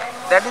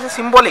 That is a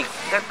symbolic,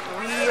 that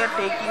we are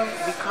taking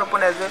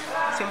Vriksharopan as a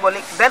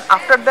symbolic. Then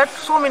after that,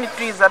 so many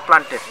trees are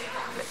planted.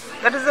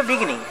 That is the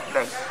beginning.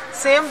 Right?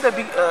 Same the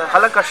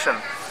Halakarshan.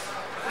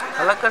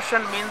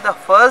 Halakarshan means the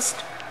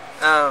first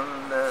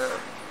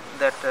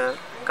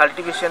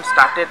cultivation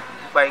started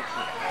by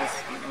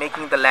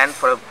making the land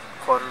for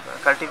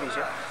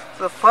cultivation.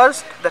 So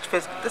first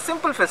the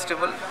simple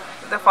festival,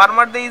 the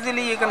farmer they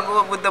easily can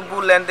go with the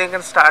bull and they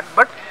can start,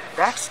 but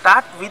that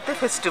start with the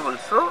festival.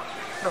 So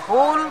the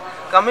whole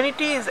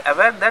community is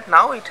aware that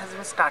now it has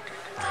been started.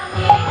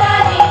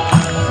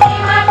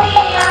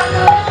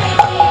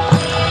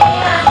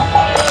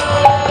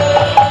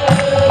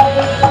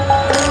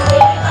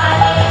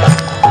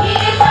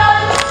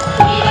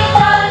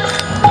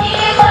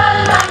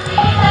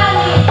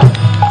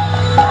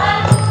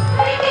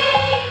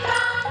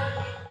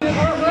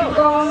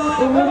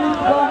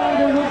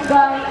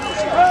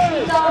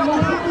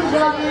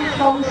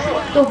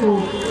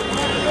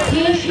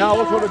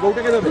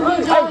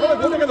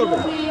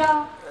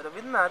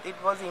 Rabindranath, it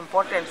was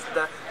important.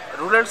 The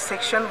rural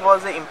section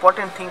was an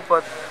important thing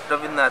for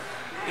Rabindranath.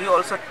 He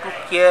also took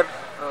care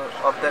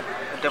of the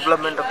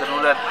development of the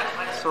rural.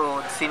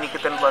 So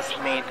Santiniketan was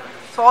made.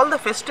 So all the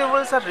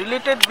festivals are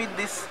related with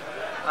this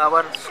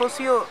our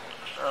socio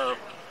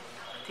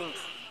things.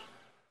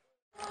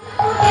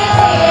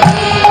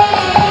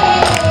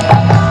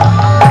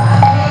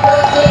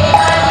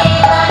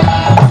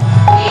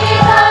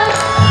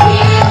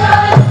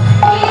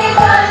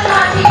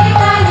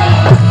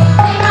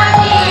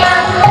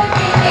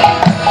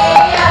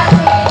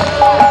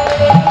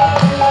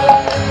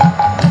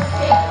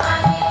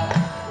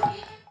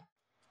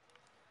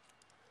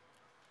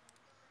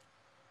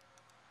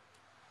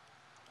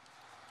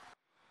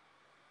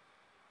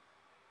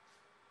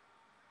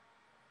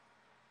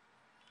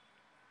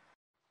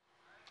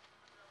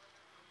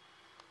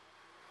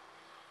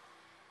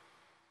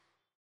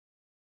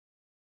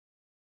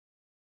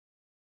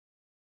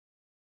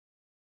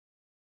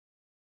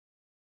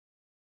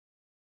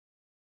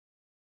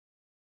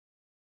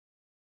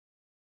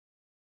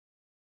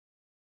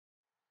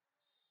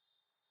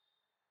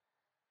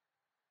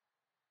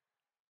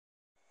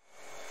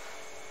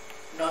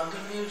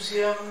 Nandan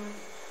museum,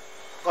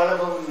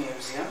 Kalabhavan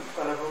museum.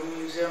 Kalabhavan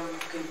museum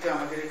কিন্তু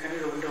আমাদের এখানে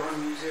রবীন্দ্রভবন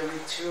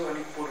মিউজিয়ামের চেয়েও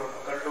অনেক পুরনো,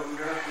 কারণ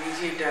রবীন্দ্রনাথ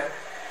নিজে এটা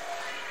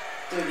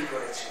তৈরি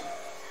করেছেন।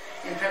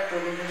 ইনফ্যাক্ট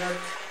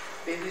রবীন্দ্রনাথ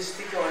বিদেশ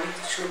থেকে অনেক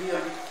ছবি,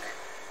 অনেক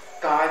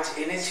কাজ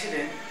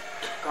এনেছিলেন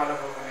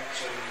কলাভবনের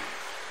জন্য।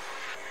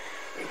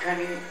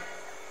 এখানে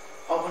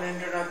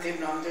অবনীন্দ্রনাথের,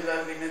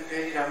 নন্দলাল, বিনোদ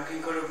বিহারী,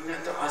 রামকিঙ্কর,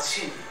 রবীন্দ্রনাথ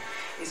আছেন।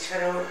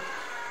 এছাড়াও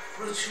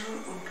প্রচুর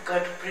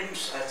উডকাট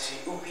প্রিন্টস আছে,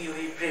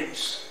 উকিওই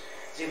প্রিন্টস,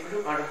 যেগুলো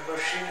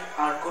ভারতবর্ষের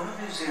আর কোনো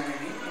মিউজিয়ামে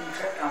নেই।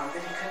 ইনফ্যাক্ট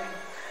আমাদের এখানে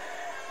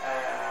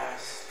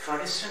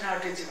ট্রাডিশনাল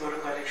আর্টের যে বড়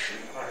কালেকশন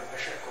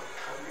ভারতবর্ষের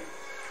কোথাও নেই।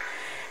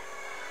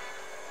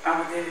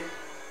 আমাদের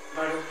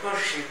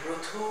ভারতবর্ষে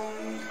প্রথম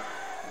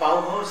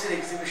বাউহাউসের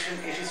এক্সিবিশন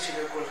এসেছিল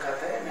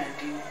কলকাতায়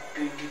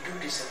 1922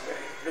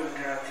 ডিসেম্বরে,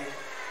 রবীন্দ্রনাথের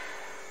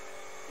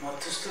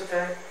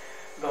মধ্যস্থতায়।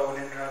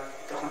 অবনীন্দ্রনাথ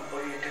তখন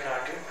ওরিয়েন্টাল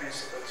আর্টের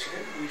প্রিন্সিপাল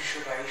ছিলেন।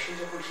 1922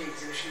 যখন সেই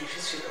এক্সিবিশন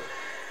এসেছিল,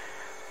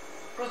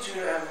 প্রচুর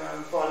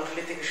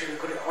পলগুলি থেকে শুরু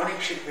করে অনেক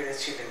শিল্পীরা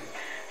ছিলেন।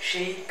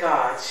 সেই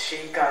কাজ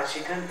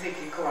সেখান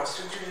থেকে খুব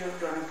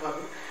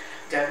আশ্চর্যজনকভাবে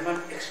জার্মান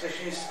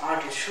এক্সপ্রেশনিস্ট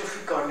আর্টিস্ট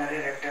সফি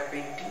কর্নারের একটা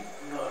পেন্টিং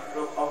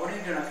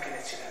অবনীন্দ্রনাথ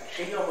কিনেছিলেন।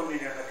 সেই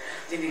অবনীন্দ্রনাথ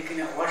যিনি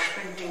কিনা ওয়াশ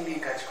পেন্টিং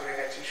নিয়ে কাজ করে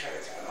গেছেন সারা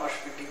জীবন, ওয়াশ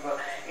পেন্টিং বা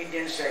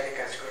ইন্ডিয়ান স্টাইলে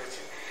কাজ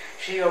করেছেন,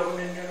 সেই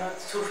অবনীন্দ্রনাথ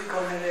সফি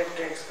কর্নারের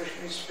একটা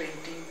এক্সপ্রেশনিস্ট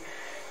পেন্টিং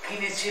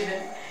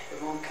কিনেছিলেন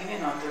এবং কিনে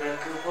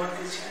নন্দলালকে উপহার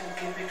দিয়েছিলেন,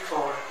 keep it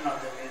for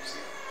Nandan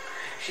museum.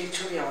 সেই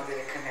ছবি আমাদের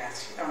এখানে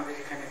আছে। আমাদের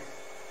এখানে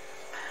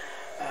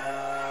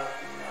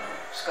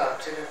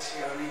স্কাল্পচার আছে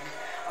অনেক।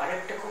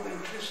 আরেকটা খুব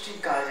ইন্টারেস্টিং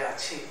কাজ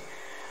আছে,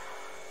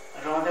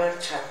 রদার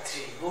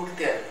ছাত্রী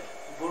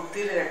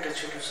বুর্দেলের একটা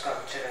ছোট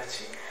স্কাল্পচার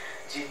আছে,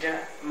 যেটা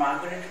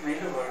মার্গারেট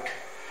মেলোবার্ট,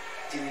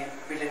 যিনি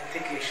বিলেত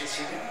থেকে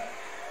এসেছিলেন,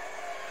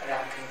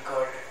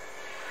 রামকিঙ্কর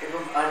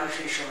এবং আরও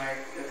সেই সময়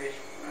ওদের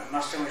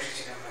মাস্টারমশাই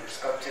ছিলেন,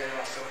 স্কাল্পচারের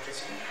মাস্টারমশাই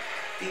ছিলেন,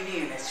 তিনি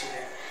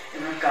এনেছিলেন।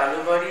 এবং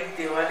কালোবাড়ির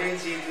দেওয়ালে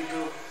যে দুটো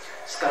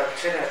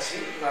স্কাল্পচার আছে,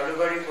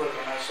 কালোবাড়ি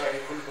বলবো না, সরি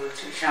ভুল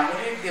বলছি,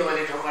 শ্যামলের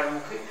দেওয়ালে ঢোকার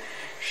মুখে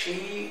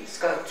সেই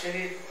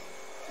স্কাল্পচারের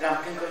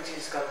রামকিঙ্কর যে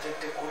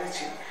স্কাল্পচারটা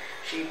করেছেন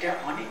সেইটা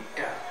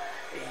অনেকটা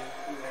এই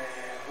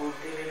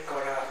বুর্দেলের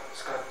করা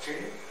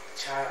স্কাল্পচারের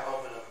ছায়া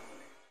অবলম্বন।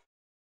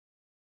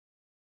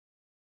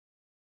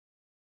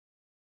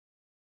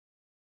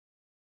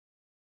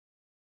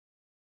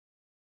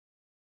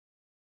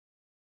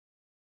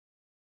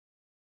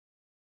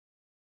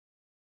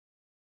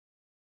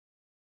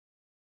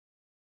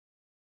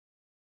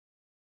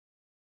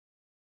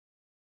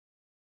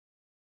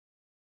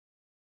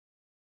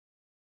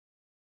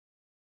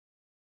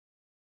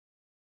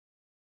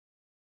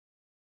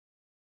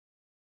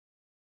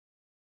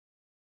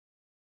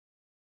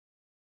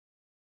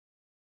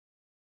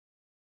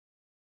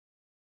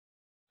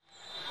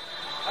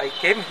 I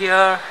came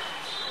here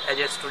as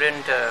a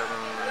student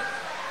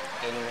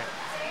in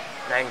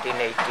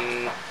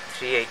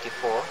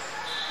 1983-84.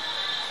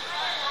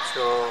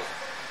 So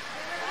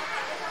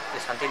the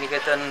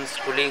Santiniketan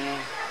schooling,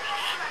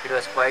 it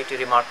was quite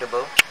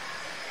remarkable,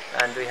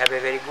 and we have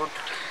a very good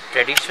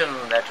tradition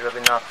that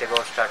Rabindranath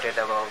Tagore started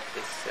about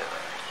this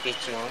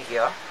teaching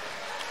here.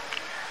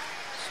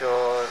 So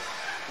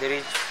there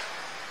is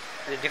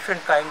a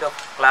different kind of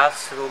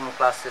classroom,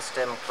 class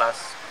system, class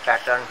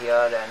pattern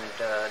here, and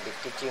the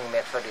teaching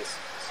method is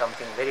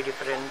something very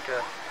different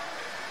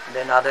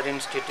than other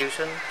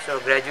institutions. So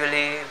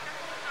gradually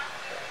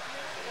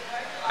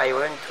I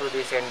went through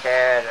this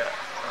entire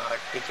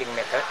teaching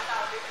method.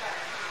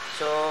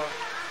 So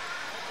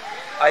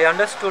I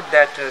understood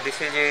that this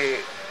is a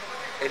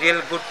real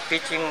good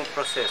teaching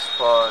process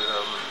for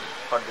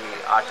the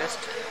artist,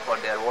 for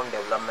their own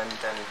development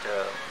and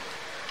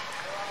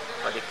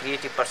for the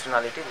creative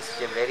personality. This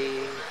is a very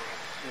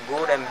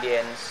good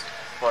ambience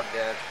for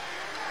their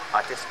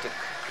artistic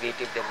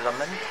creative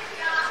development.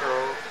 So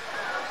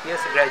yes,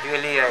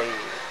 gradually I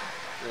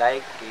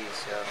like this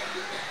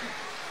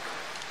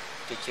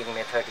teaching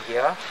method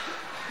here,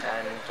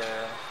 and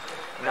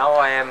now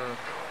I am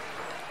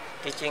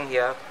teaching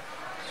here.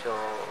 So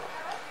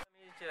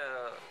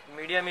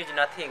medium is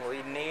nothing. We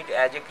need,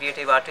 as a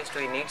creative artist,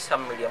 we need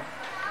some medium,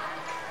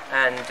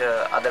 and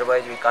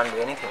otherwise we can't do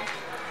anything.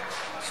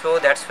 So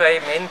that's why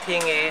main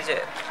thing is,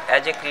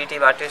 as a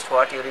creative artist,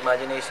 what your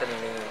imagination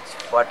needs,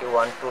 what you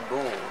want to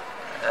do,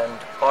 and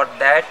for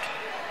that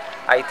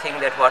I think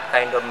that what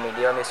kind of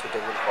medium is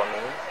suitable for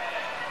me.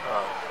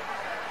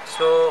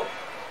 So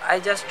I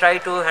just try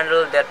to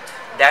handle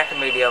that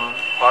medium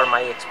for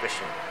my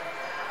expression.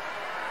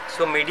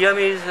 So medium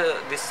is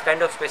this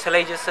kind of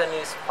specialization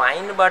is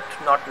fine, but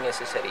not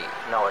necessary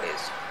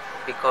nowadays,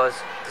 because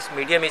this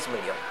medium is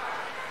medium.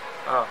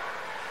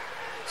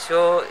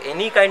 So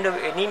any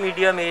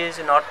medium is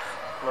not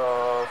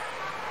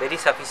very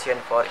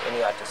sufficient for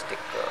any artistic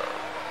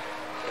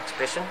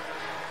expression.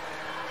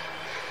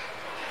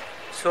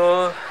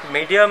 So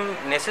medium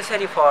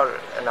necessary for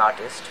an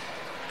artist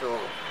to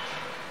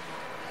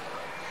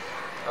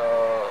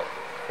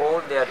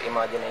hold their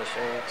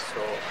imagination.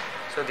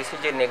 So this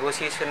is a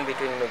negotiation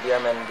between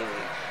medium and the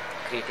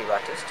creative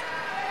artist.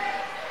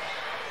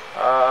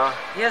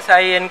 Yes,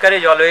 I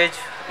encourage always,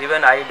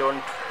 even I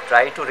don't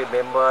try to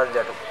remember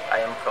that I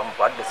am from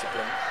what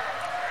discipline,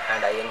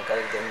 and I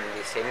encourage them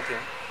the same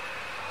thing.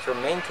 So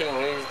main thing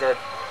is that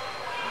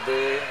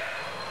they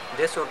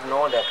should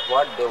know that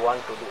what they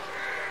want to do,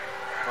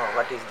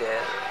 what is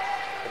their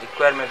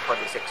requirement for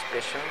this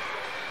expression.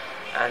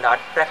 And art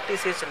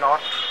practice is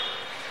not,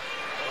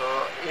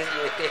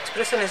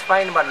 expression is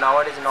fine, but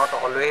nowadays not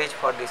always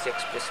for this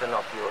expression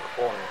of your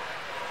own.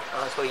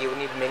 So you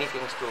need many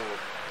things to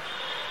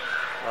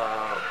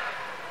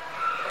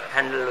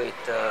handle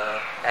with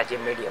as a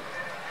medium.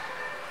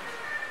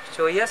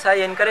 So yes, I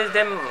encourage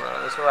them.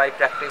 So I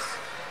practice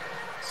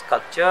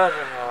sculpture,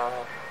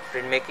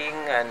 printmaking,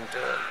 and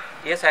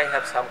yes, I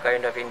have some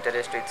kind of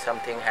interest with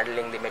something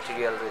handling the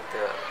material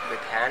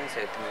with hands,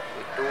 with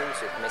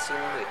tools, with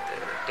machine, with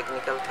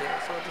technical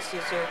things. So this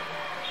is a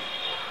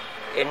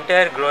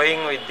entire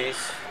growing with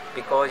this,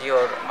 because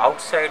your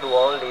outside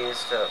world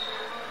is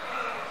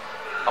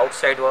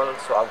outside world.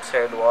 So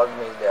outside world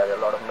means there are a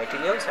lot of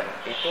materials and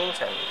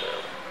peoples and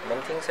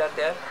many things are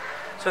there.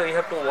 So you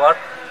have to work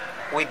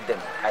with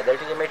them. Either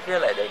it is a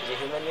material, either it is a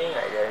human being,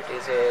 either it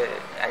is a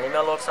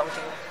animal or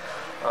something.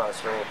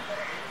 So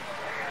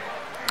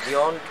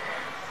beyond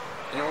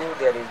you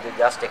there is the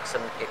just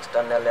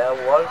external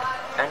world,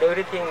 and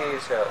everything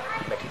is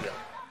material.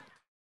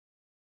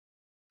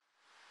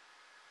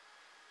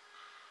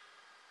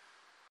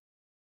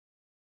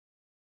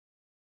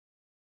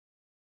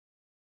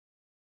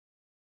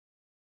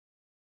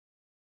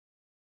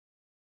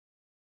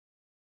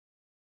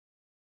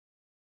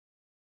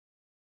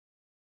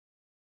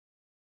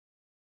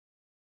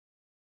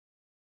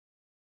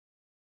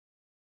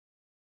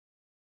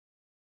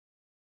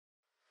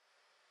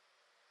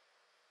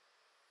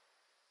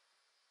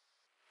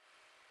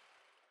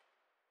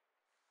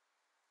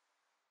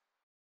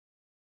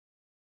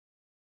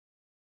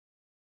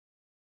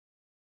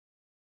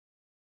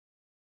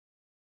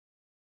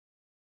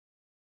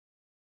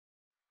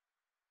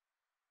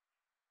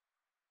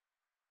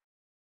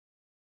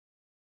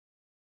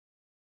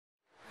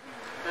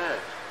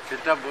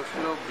 সেটা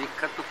বসলো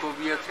বিখ্যাত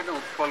কবি আছেন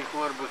উৎপল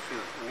কুমার বসু,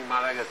 উনি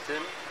মারা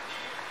গেছেন,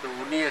 তো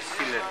উনি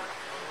এসেছিলেন।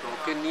 তো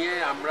ওকে নিয়ে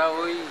আমরা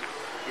ওই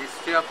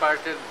হিস্ট্রি অফ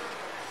আর্টের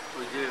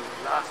ওই যে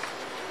লাস্ট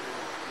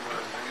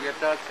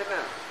ইয়েটা আছে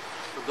না,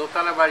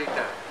 দোতলা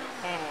বাড়িটা,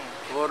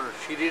 ওর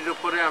সিঁড়ির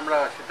উপরে আমরা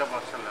সেটা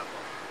বসালাম।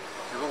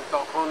 এবং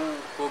তখন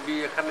কবি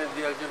এখানে দু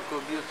একজন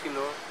কবিও ছিল,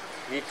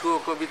 মিঠুও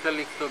কবিতা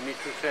লিখতো,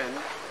 মিঠু সেন।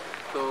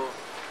 তো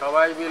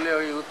সবাই মিলে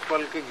ওই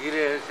উৎপলকে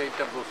ঘিরে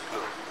সেইটা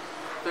বসলো।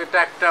 তো এটা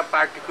একটা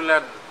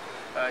পার্টিকুলার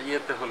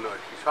ইয়েতে হলো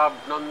আর কি, সব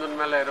নন্দন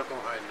মেলা এরকম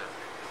হয় না।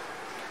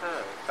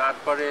 হ্যাঁ,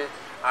 তারপরে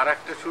আর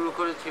একটা শুরু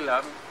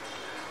করেছিলাম,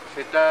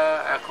 সেটা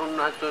এখন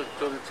হয়তো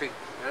চলছে।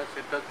 হ্যাঁ,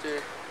 সেটা হচ্ছে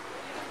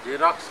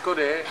জেরক্স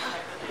করে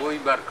বই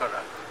বার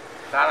করা।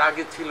 তার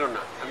আগে ছিল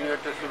না, আমি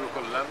ওটা শুরু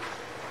করলাম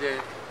যে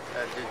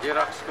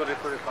জেরক্স করে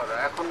করে করা।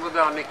 এখন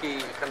বোধহয় অনেকেই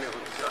এখানে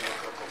হচ্ছে অনেক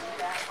রকম।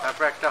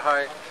 তারপর একটা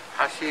হয়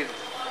হাসির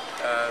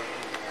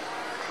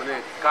মানে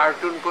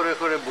কার্টুন করে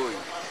করে বই,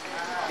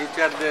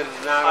 টিচারদের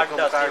নানা রকম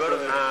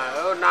কার্টুন, হ্যাঁ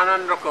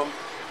নানান রকম।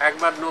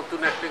 একবার নতুন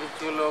একটা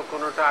কিছু হলো,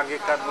 কোনোটা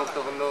আগেকার মতো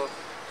হলো,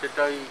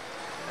 সেটা ওই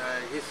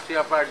হিস্ট্রি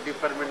অফ আর্ট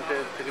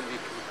ডিপার্টমেন্টের থেকে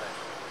বিক্রি হয়।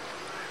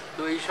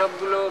 তো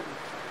এইসবগুলো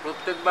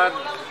প্রত্যেকবার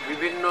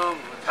বিভিন্ন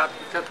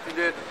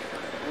ছাত্রছাত্রীদের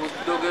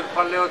উদ্যোগের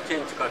ফলেও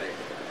চেঞ্জ করে।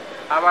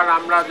 আবার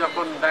আমরা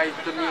যখন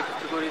দায়িত্ব নিয়ে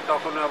কিছু করি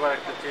তখন আবার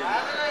একটা চেঞ্জ।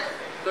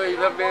 তো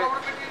এইভাবে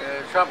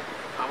সব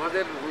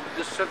আমাদের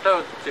উদ্দেশ্যটা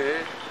হচ্ছে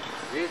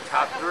যে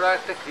ছাত্ররা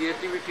একটা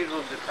ক্রিয়েটিভিটির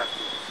মধ্যে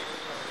থাকে।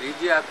 এই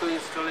যে এত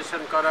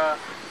ইনস্টলেশন করা,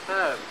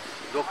 হ্যাঁ,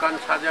 দোকান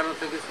সাজানো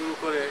থেকে শুরু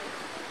করে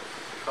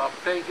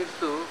সবটাই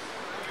কিন্তু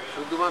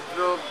শুধুমাত্র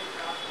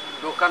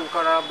দোকান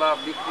করা বা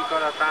বিক্রি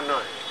করা তা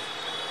নয়,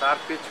 তার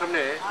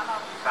পেছনে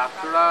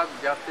ছাত্ররা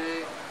যাতে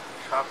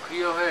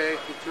সক্রিয় হয়ে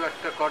কিছু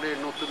একটা করে,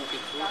 নতুন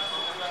কিছু,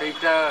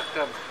 সেইটা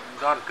একটা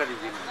দরকারি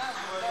জিনিস।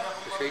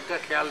 সেইটা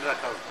খেয়াল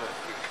রাখা উচিত আর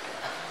কি।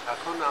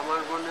 এখন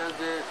আমার মনে হয়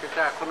যে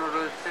সেটা এখনও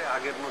রয়েছে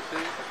আগের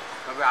মতোই,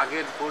 তবে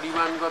আগের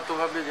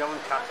পরিমাণগতভাবে যেমন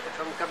ছাত্র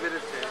সংখ্যা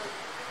বেড়েছে,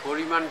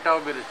 পরিমাণটাও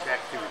বেড়েছে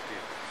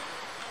অ্যাক্টিভিটির,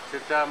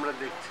 সেটা আমরা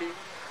দেখছি।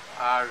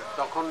 আর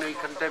তখন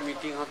এইখানটায়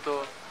মিটিং হতো,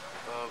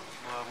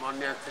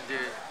 মনে আছে যে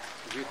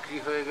বিক্রি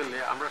হয়ে গেলে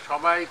আমরা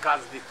সবাই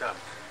কাজ দিতাম,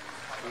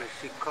 মানে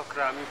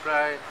শিক্ষকরা। আমি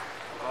প্রায়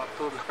গত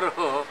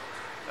ধরো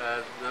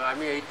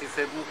আমি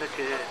 87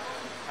 থেকে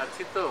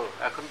আছি, তো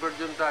এখন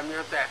পর্যন্ত আমি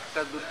হয়তো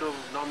একটা দুটো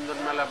নন্দন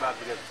মেলা বাদ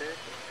গেছে,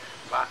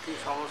 বাকি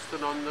সমস্ত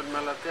নন্দন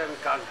মেলাতে আমি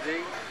কাজ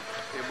দিই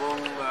এবং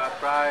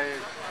প্রায়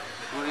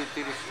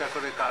 20-30টা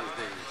করে কাজ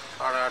দিই।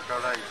 ছড়া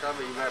টড়া এইসব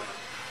এইবার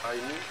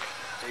হয়নি,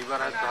 এইবার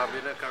হয়তো হবে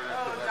না কারণ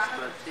একটু ব্যস্ত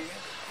আছি।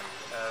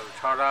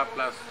 ছড়া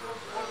প্লাস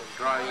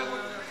ড্রয়িং,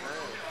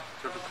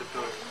 ছোটো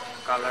ছোটো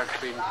কালার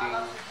পেন্টিং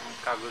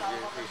কাগজে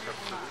এইসব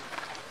করি।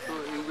 তো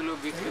এইগুলো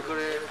বিক্রি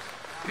করে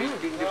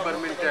পেন্টিং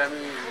ডিপার্টমেন্টে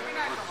আমি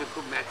হচ্ছে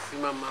খুব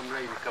ম্যাক্সিমাম আমরা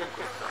ইনকাম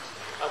করতাম।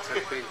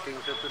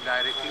 পেন্টিংটা তো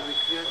ডাইরেক্টলি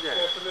বিক্রি হয়ে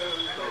যায়,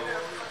 তো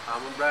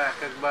আমরা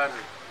একবার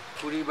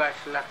 20-22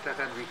 লাখ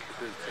টাকার বিক্রি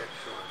করেছি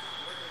একসময়।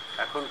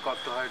 এখন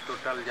কত হয়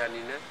টোটাল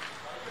জানি না,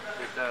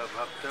 সেটা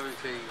ভাবতে হবে।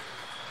 সেই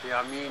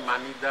আমি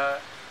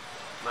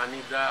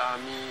মানিদা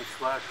আমি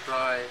সুহাস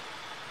রয়,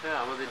 হ্যাঁ,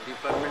 আমাদের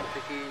ডিপার্টমেন্ট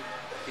থেকে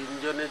 3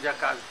 জনে যা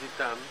কাজ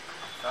দিতাম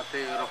তাতে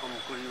এরকম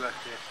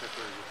 20-22 একটা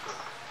করে দিত।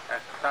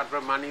 তারপর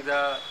মানিদা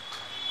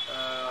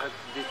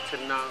হয়তো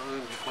দিচ্ছেন না,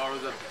 বড়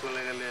যাতে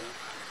চলে গেলেন,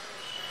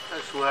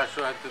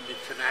 সুহাসও হয়তো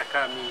দিচ্ছেন, একা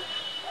আমি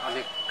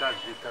অনেক কাজ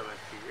দিতাম আর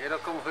কি।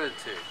 এরকম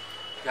হয়েছে,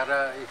 যারা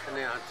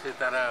এখানে আছে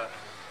তারা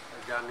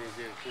জানে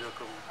যে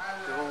কীরকম।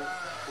 এবং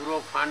পুরো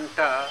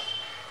ফান্ডটা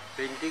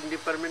পেন্টিং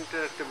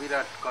ডিপার্টমেন্টের একটা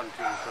বিরাট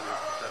কন্ট্রিবিউশন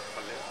হচ্ছে তার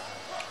ফলে।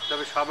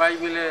 তবে সবাই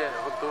মিলে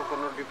হতো,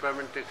 কোনো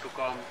ডিপার্টমেন্টে একটু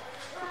কম,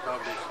 কোথাও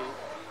বেশি।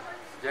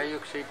 যাই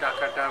হোক, সেই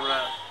টাকাটা আমরা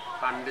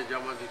ফান্ডে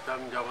জমা দিতাম।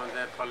 জমা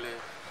দেওয়ার ফলে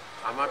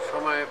আমার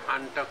সময়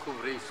ফান্ডটা খুব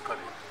রেইজ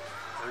করে।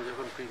 আমি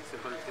যখন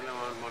প্রিন্সিপাল ছিলাম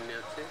আমার মনে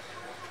আছে,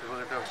 এবং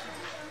একটা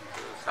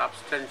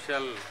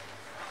সাবস্ট্যান্সিয়াল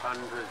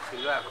ফান্ড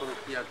হয়েছিল। এখন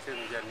কি আছে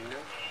আমি জানি না,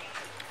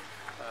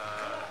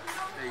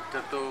 এইটা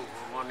তো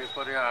মনে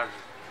পড়ে। আর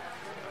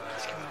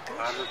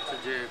আর হচ্ছে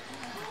যে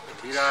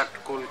বিরাট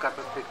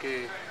কলকাতা থেকে,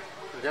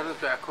 জানো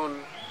তো এখন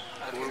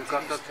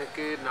কলকাতা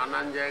থেকে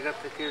নানান জায়গা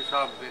থেকে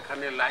সব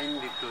এখানে লাইন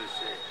দিতে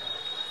হয়েছে।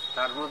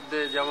 তার মধ্যে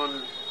যেমন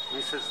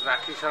মিসেস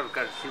রাখি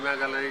সরকার সীমা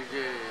গ্যালারি,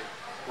 যে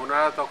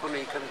ওনারা তখন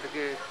এইখান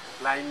থেকে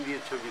লাইন দিয়ে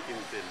ছবি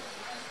কিনতেন।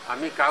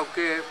 আমি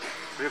কাউকে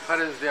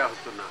প্রেফারেন্স দেওয়া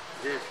হতো না,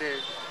 যে সে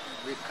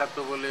বিখ্যাত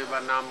বলে বা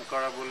নাম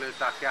করা বলে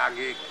তাকে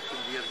আগে কিছু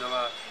দিয়ে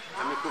দেওয়া।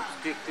 আমি খুব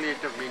স্ট্রিক্টলি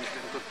এটা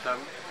মেনটেন করতাম।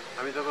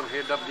 আমি তখন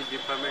হেড অফ দি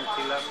ডিপার্টমেন্ট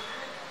ছিলাম,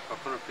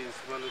 কখনো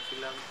প্রিন্সিপালও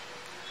ছিলাম।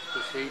 তো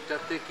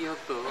সেইটাতে কি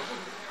হতো,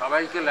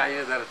 সবাইকে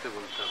লাইনে দাঁড়াতে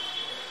বলতাম।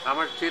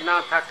 আমার চেনা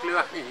থাকলেও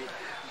আমি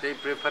সেই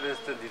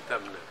প্রেফারেন্সটা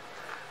দিতাম না।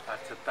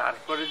 আচ্ছা,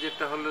 তারপরে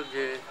যেটা হলো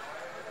যে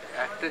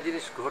একটা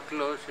জিনিস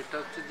ঘটলো, সেটা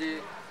হচ্ছে যে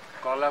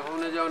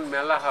কলাভবনে যখন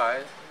মেলা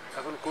হয়,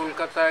 এখন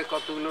কলকাতায়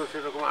কতগুলো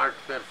সেরকম আর্ট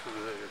ফেয়ার শুরু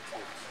হয়ে গেছে।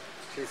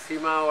 সেই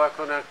সীমাও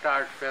এখন একটা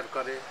আর্ট ফেয়ার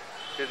করে,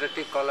 সেটা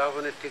ঠিক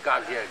কলাভবনের ঠিক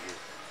আগে আগে।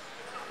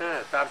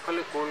 হ্যাঁ, তার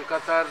ফলে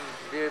কলকাতার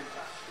যে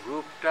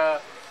গ্রুপটা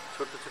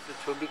ছোট ছোট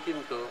ছবি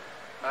কিনতো,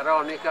 তারা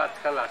অনেকে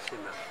আজকাল আসে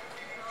না,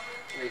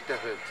 এইটা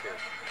হয়েছে।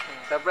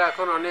 তারপরে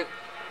এখন অনেক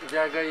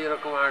জায়গায়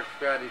এরকম আর্ট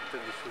ফেয়ার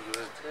ইত্যাদি শুরু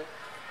হয়েছে।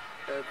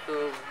 তো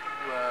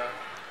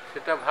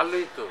সেটা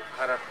ভালোই, তো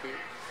খারাপ কি,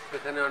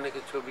 সেখানে অনেকে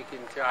ছবি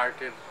কিনছে,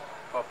 আর্টের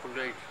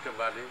পপুলারিটিটা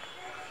বাড়ে।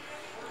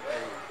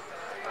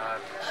 আর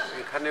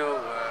এখানেও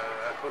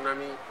এখন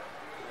আমি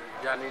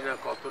জানি না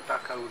কত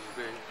টাকা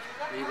উঠবে,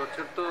 এই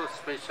বছর তো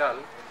স্পেশাল,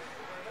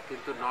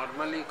 কিন্তু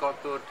নর্মালি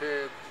কত ওঠে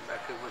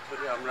এক এক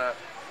বছরে। আমরা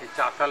এই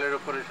চাতালের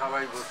ওপরে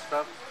সবাই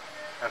বসতাম,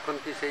 এখন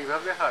কি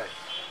সেইভাবে হয়?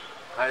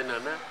 হয় না,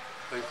 না?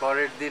 ওই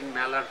পরের দিন,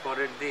 মেলার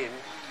পরের দিন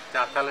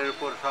চাতালের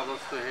উপর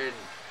সমস্ত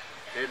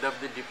হেড অফ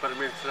দি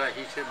ডিপার্টমেন্টসরা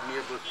হিসেব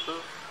নিয়ে বসতো,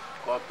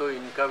 কত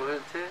ইনকাম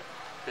হয়েছে,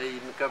 সেই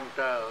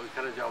ইনকামটা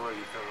ওইখানে জমা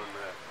দিতাম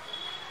আমরা।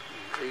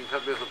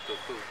 এইভাবে হতো,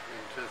 খুব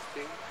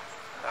ইন্টারেস্টিং।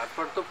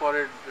 তারপর তো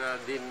পরের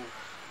দিন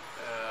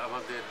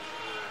আমাদের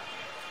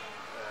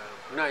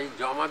না, এই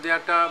জমা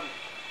দেওয়াটা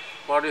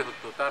পরে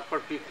হতো। তারপর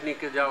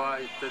পিকনিকে যাওয়া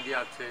ইত্যাদি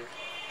আছে,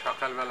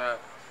 সকালবেলা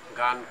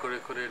গান করে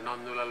করে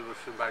নন্দলাল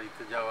বসুর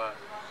বাড়িতে যাওয়া,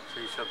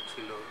 সেই সব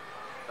ছিল।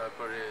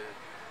 তারপরে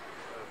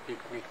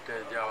পিকনিকটা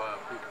যাওয়া,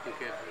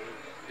 পিকনিকের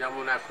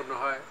যেমন এখনও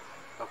হয়,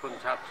 তখন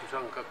ছাত্র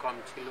সংখ্যা কম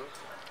ছিল,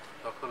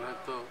 তখন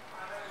হয়তো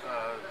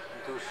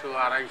 200,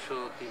 250,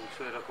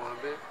 300 এরকম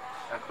হবে।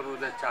 এখন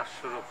বোধহয়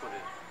 400-র ওপরে,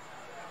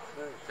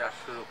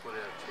 400-র ওপরে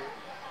আছে।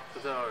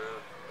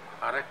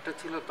 আর একটা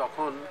ছিল,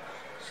 তখন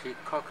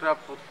শিক্ষকরা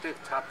প্রত্যেক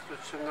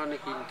ছাত্রের সঙ্গে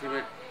অনেক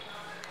ইন্টিমেট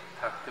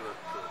থাকতে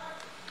পারত,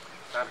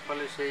 তার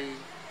ফলে সেই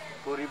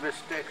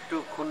পরিবেশটা একটু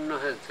ক্ষুণ্ণ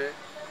হয়েছে।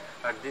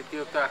 আর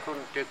দ্বিতীয়ত এখন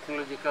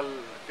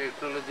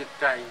টেকনোলজির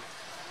টাইম,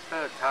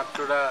 হ্যাঁ,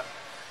 ছাত্ররা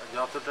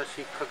যতটা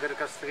শিক্ষকের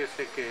কাছ থেকে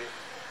শেখে,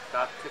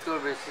 তার থেকেও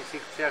বেশি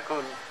শিখছে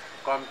এখন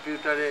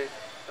কম্পিউটারে,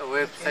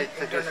 ওয়েবসাইট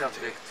থেকে সব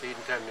দেখছে,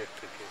 ইন্টারনেট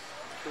থেকে।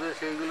 তবে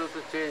সেইগুলো তো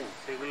চেঞ্জ,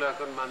 সেগুলো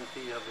এখন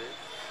মানতেই হবে।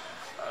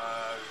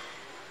 আর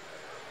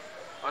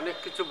অনেক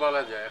কিছু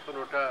বলা যায়, এখন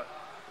ওটা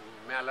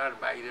মেলার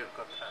বাইরের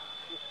কথা।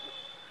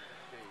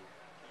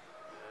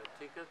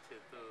 ঠিক আছে,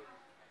 তো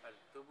আর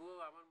তবুও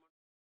আমার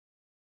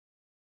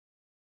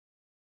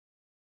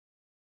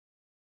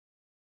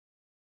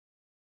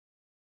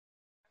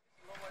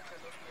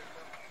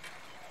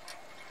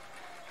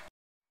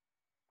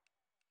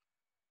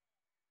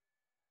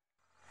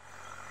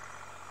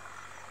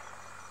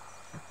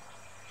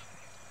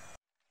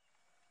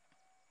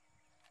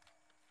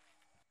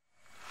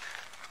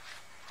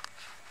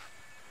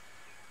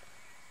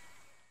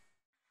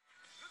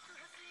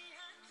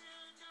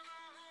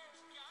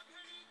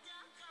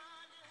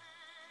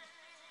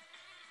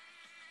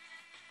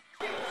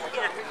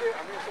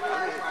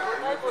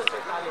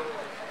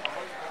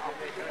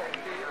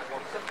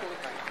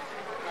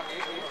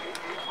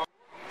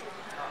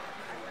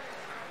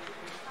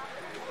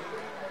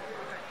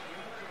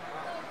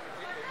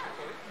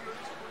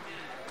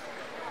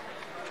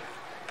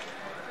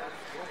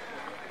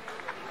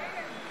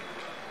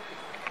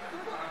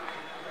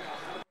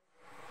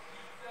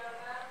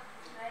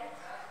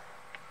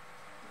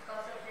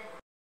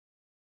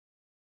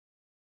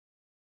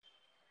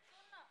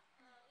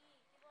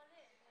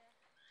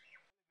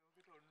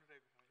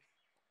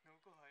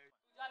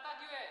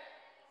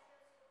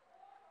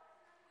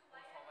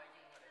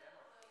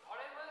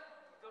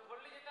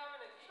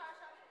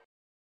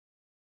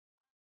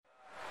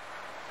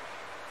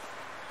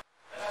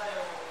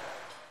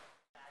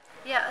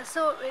Yeah,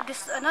 so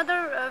this another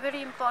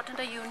very important,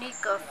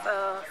 unique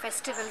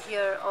festival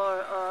here, or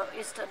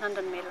is the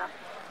Nandan Mela,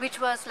 which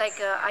was like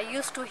I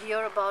used to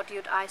hear about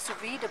it, I used to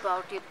read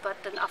about it, but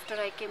then after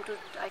I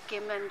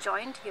came and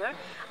joined here,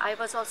 I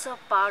was also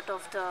part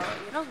of the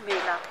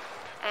Mela.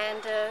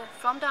 And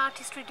from the art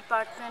history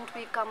department,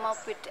 we come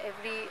up with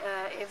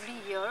every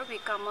year we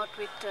come out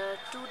with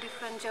two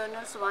different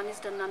journals. One is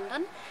the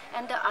Nandan,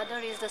 and the other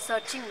is the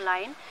Searching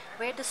Line,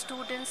 where the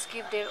students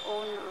give their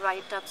own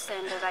write-ups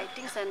and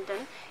writings, and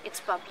then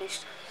it's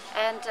published.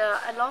 And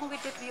along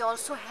with it, we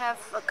also have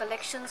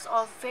collections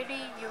of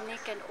very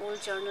unique and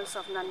old journals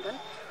of Nandan,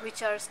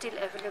 which are still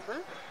available.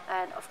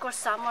 And of course,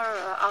 some are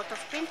out of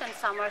print and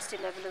some are still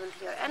available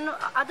here. And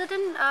other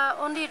than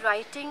only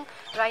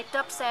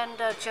write-ups and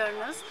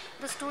journals,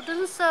 the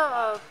students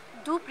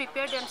do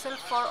prepare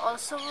themselves for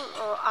also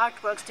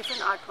artworks,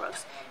 different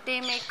artworks.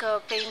 They make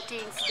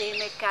paintings, they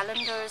make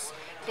calendars,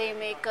 they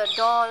make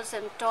dolls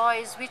and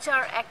toys, which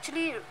are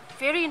actually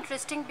very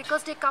interesting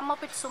because they come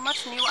up with so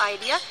much new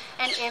idea.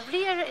 And every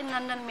year in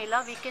Nandan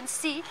Mela, we can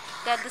see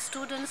that the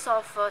students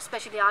of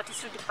especially art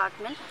history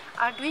department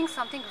are doing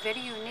something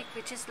very unique,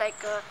 which is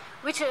like,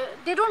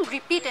 they don't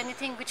repeat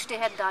anything which they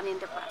had done in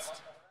the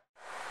past.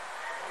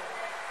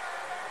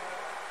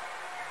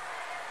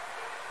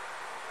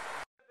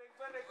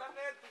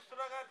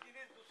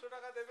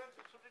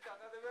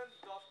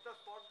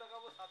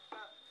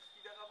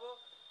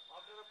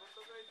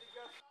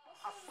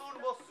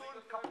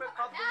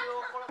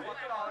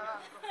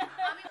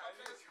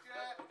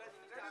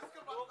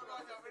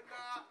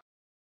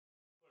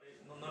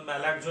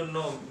 মেলার জন্য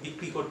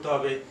বিক্রি করতে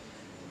হবে,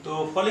 তো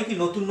ফলে কি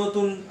নতুন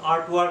নতুন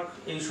আর্টওয়ার্ক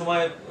এই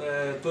সময়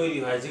তৈরি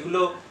হয়,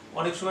 যেগুলো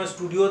অনেক সময়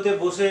স্টুডিওতে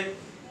বসে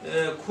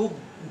খুব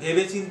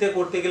ভেবেচিন্তে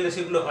করতে গেলে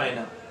সেগুলো হয়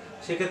না,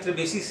 সেক্ষেত্রে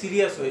বেশি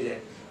সিরিয়াস হয়ে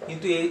যায়।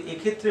 কিন্তু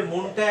এক্ষেত্রে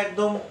মনটা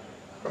একদম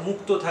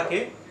মুক্ত থাকে,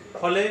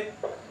 ফলে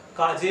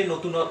কাজে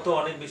নতুনত্ব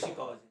অনেক বেশি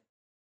পাওয়া যায়।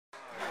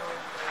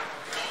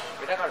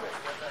 এটা কাটবে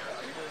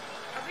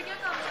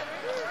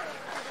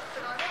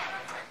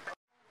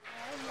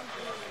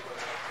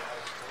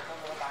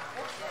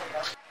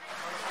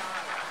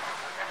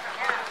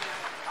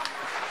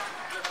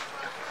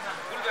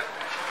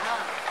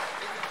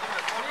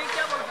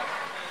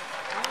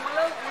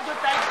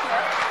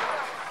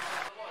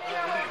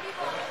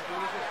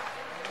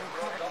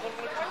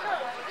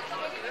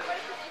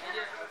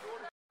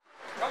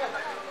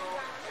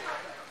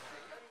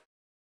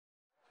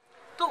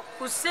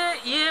उससे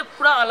ये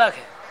पूरा अलग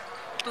है।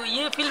 तो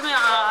ये फिल्म में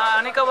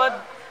आने के बाद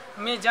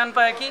मैं जान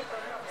पाया कि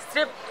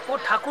सिर्फ वो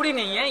ठाकुर ही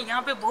नहीं है,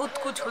 यहाँ पे बहुत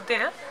कुछ होते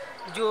हैं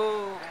जो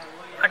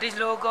आर्टिस्ट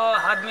लोगों को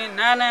हाथ में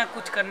नया नया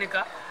कुछ करने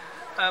का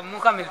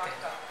मौका मिलते हैं।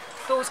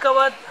 तो उसके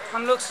बाद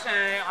हम लोग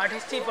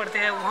आर्टिस्ट ही पढ़ते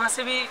हैं, वहाँ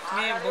से भी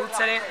मैं बहुत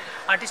सारे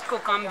आर्टिस्ट को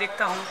काम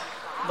देखता हूँ,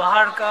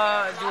 बाहर का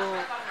जो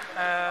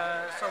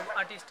सब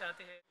आर्टिस्ट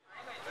आते हैं।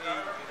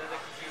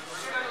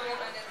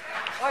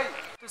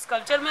 तो इस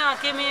कल्चर में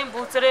आके मैं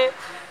बहुत सारे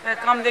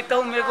काम देखता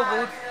हूँ, मेरे को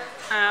बहुत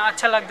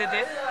अच्छा लगते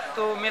थे।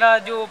 तो मेरा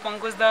जो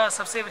पंकज दा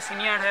सबसे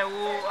सीनियर है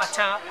वो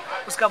अच्छा,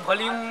 उसका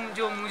वॉल्यूम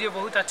जो मुझे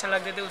बहुत अच्छा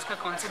लगते थे, उसका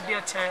कॉन्सेप्ट भी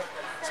अच्छा है।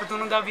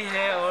 सतनु दा भी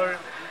है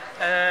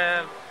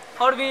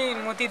और भी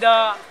मोती दा,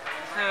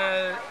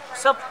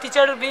 सब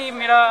टीचर भी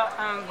मेरा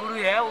गुरु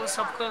है। वो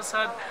सबके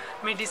साथ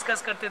मैं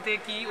डिस्कस करते थे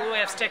कि वो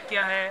एब्स्ट्रैक्ट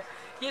क्या है,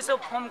 ये सब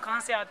फॉर्म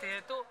कहाँ से आते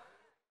हैं। तो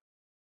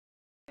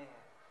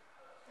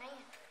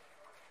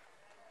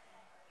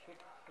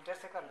इधर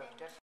से कर लो,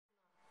 इधर से।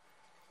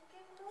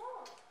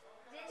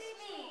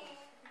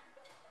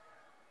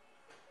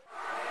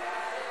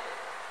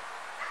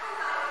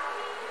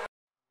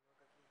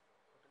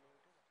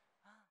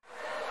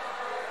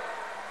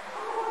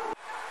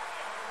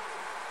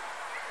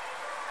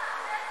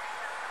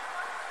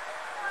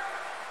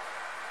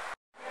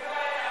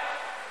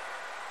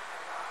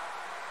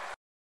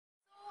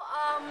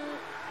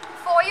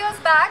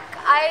 Back,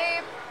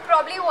 I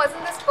probably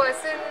wasn't this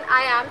person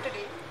I am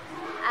today,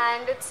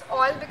 and it's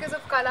all because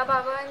of Kala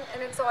Bhavan and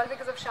it's all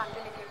because of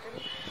Santiniketan.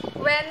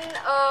 When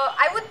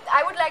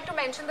I would like to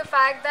mention the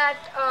fact that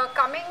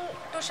coming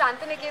to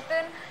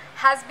Santiniketan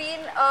has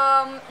been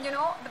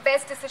the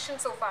best decision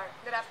so far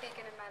that I've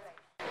taken in my life.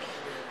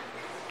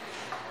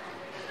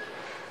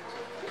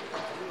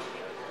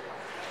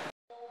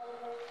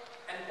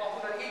 And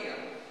popular area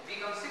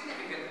becomes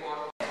significant for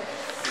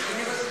the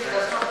university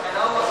does not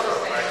allow us to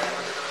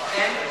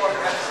and for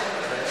absent.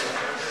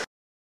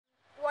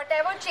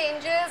 Whatever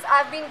changes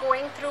I've been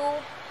going through,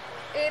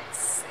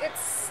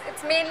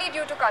 it's mainly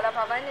due to Kala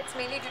Bhavan, it's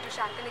mainly due to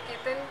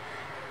Santiniketan.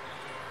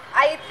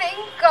 I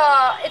think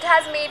it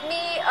has made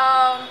me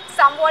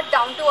somewhat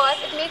down to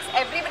earth. It makes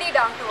everybody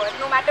down to earth,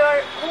 no matter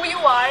who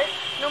you are,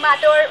 no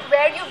matter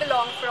where you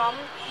belong from.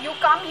 You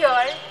come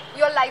here,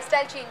 your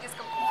lifestyle changes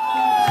completely.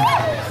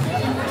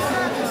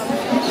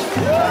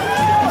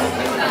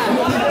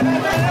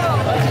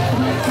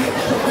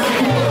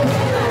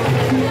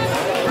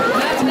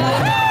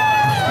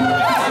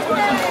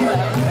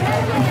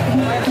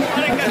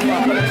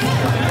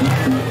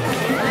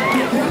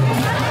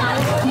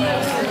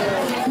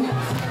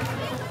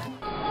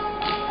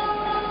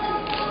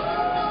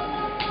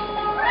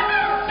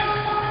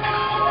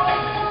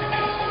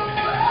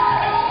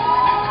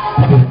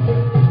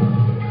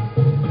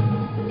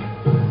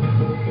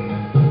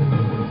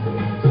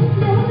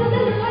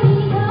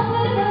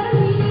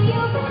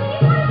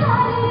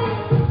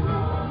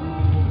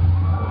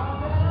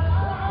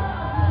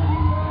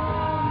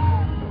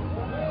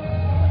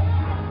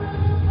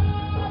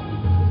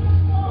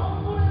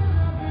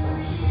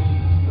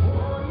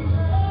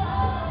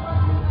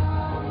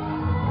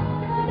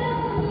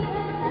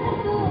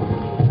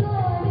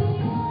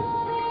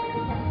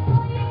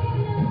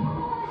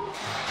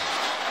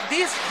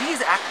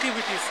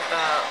 activities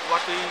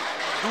what we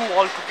do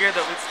all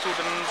together with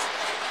students,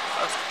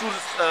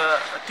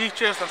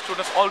 teachers and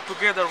students all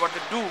together, what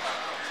they do,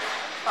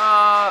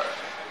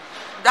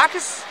 that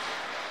is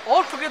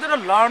altogether a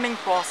learning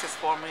process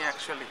for me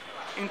actually.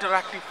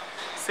 Interactive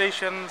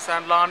sessions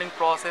and learning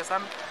process,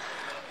 and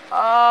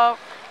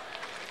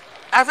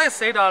as I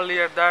said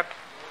earlier that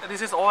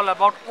this is all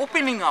about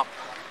opening up,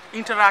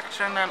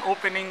 interaction and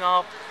opening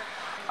up,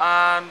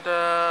 and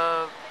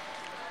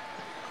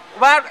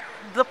where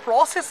the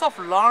process of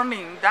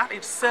learning, that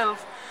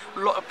itself,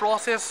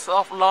 process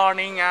of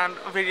learning and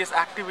various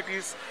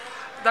activities,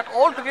 that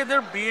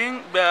altogether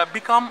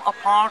become a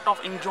part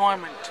of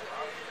enjoyment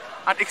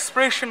and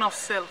expression of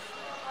self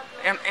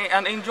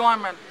and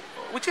enjoyment,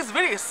 which is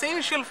very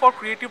essential for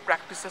creative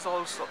practices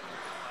also.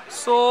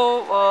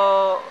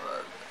 So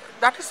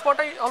that is what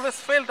I always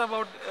felt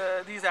about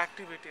these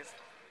activities.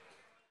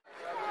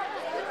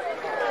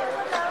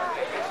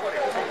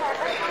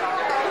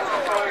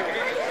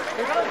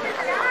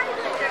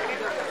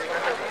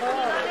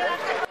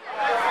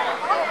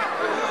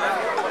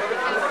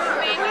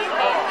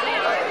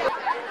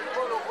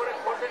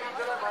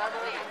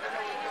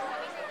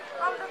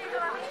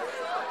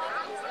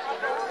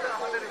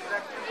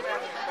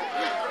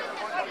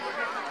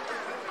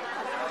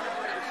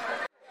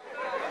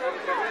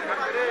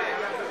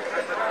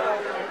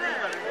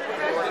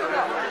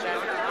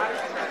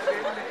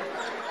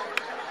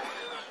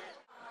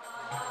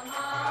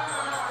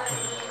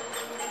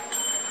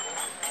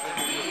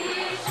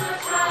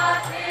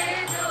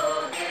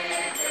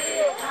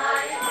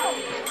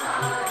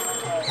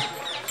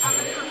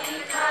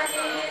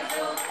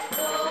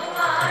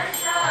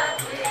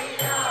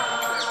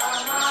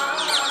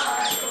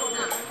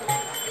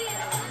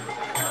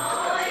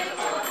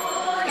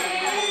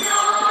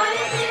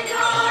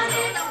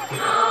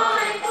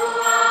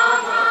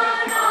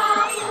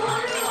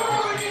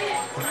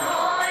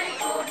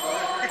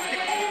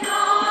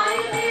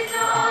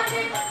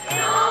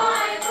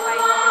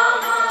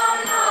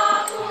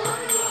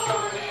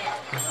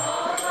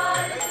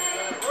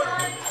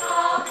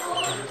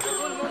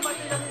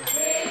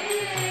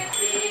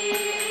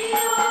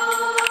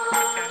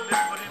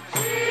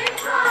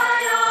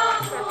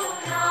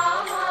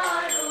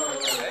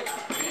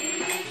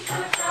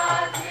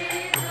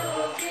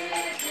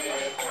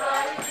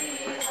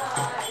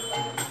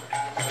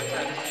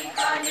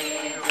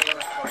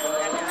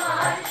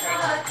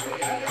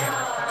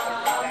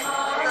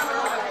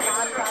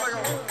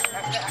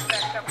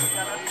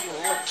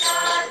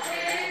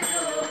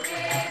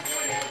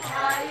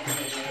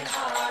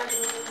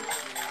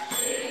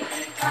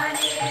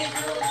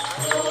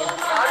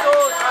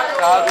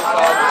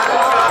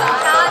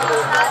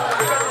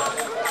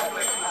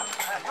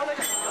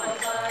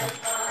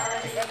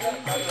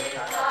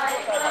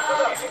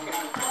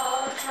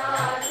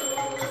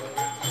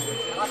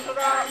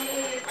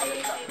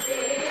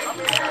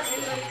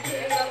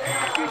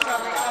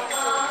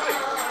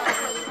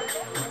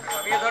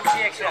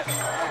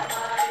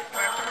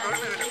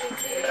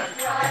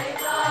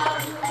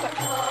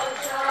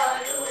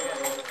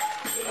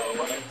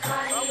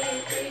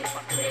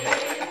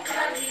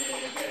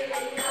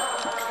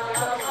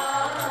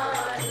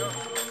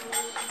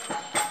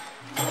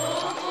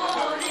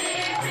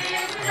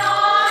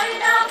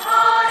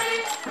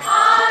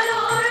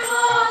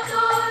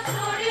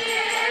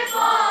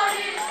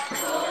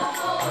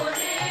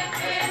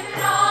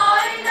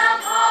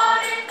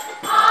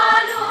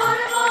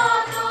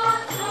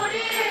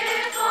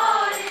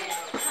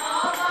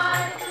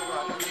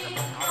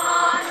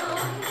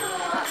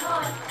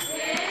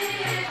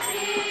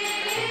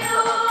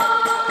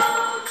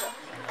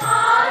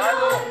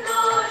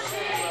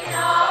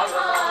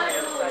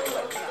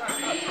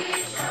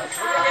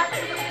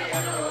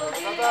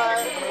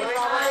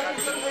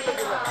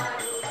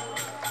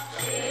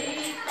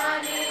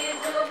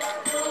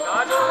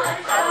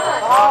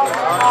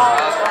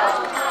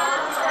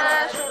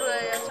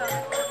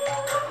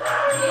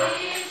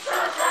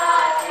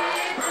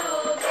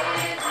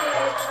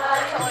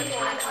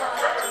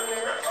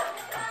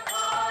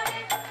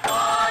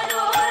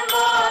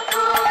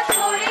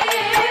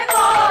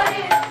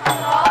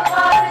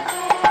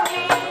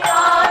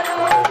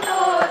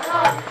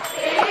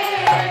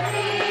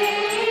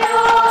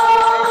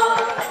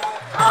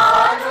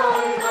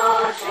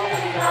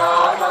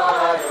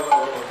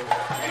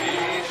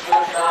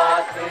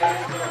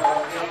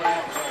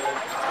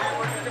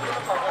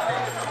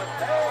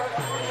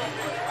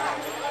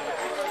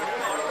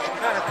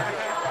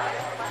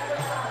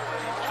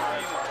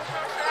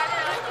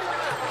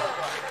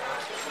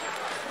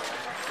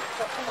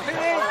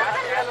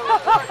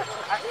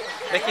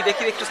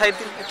 দেখি একটু side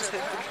দিন, একটু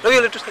side দিন,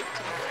 রবিউল একটু side.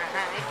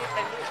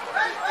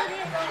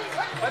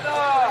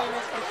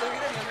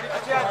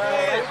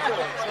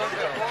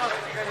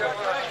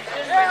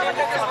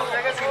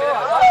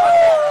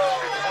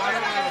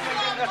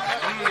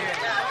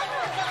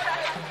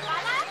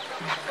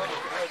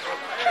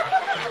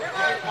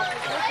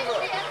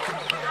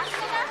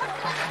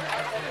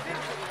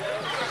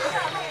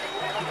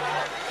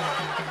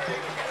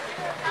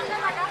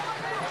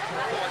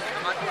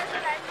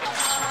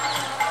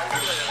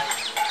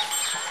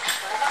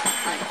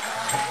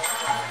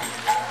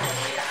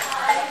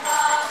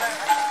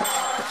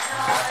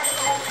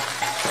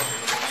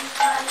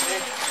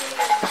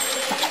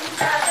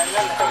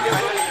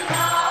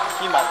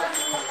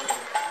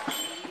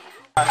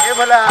 ये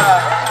बोला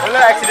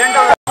accident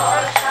हो गया।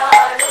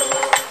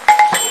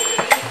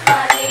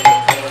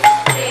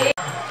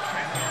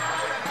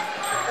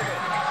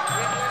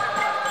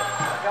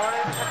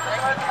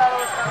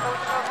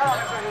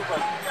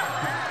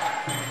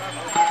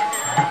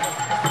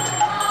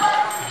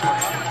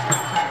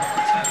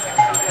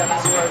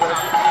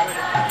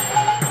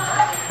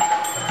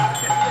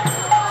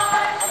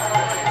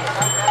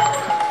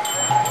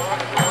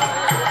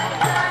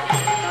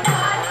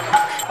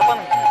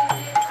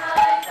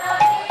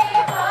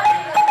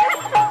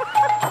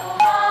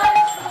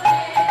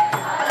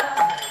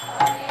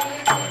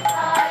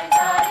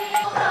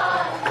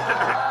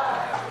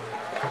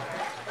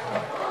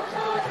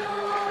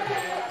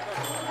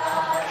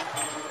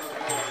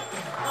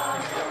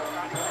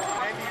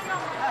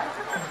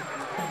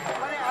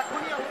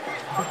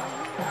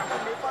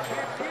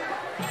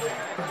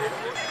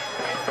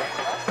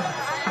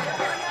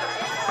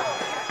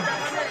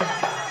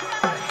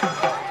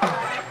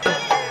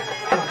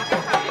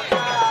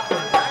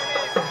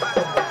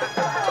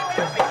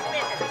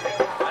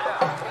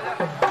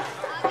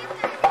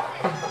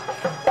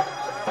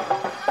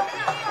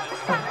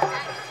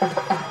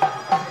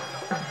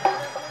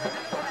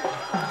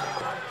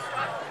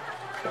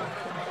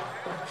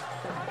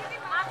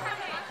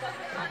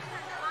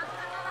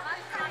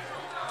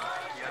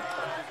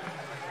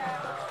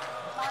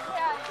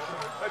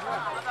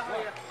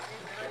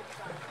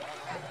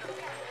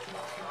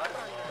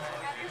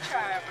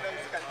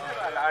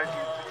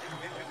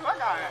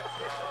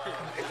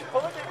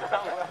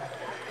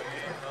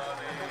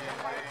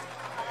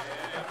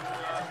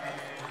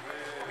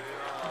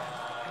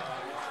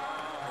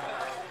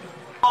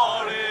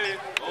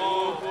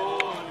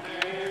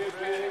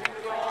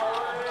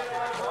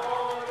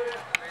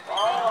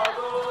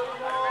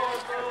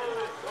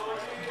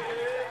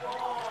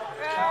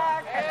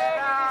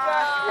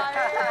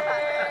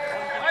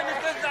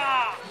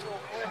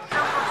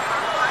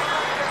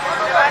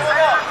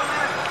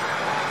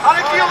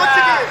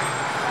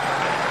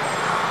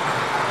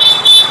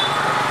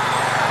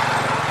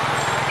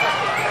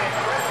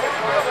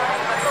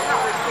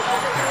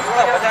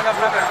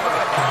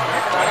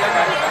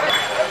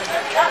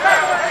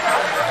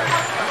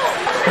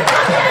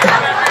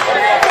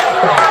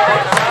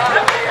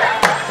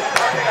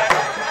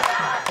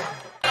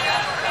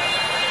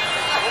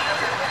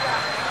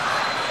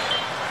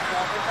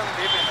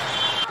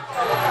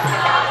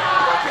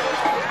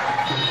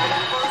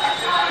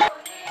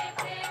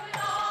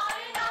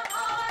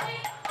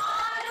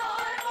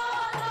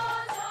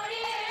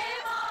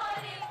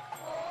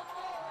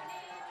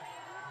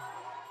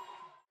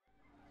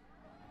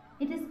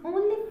 It is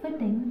only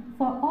fitting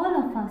for all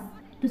of us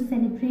to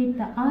celebrate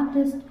the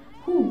artist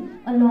who,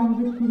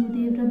 along with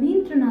Gurudev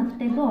Rabindranath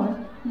Tagore,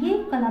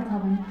 gave Kala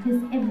Bhavan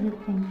his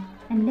everything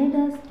and led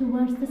us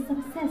towards the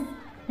success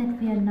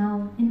that we are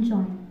now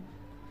enjoying.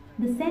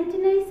 The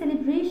centenary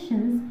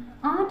celebrations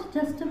aren't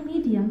just a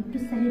medium to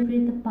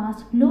celebrate the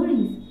past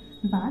glories,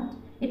 but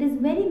it is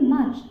very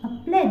much a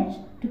pledge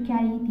to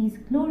carry these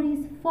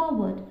glories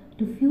forward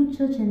to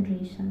future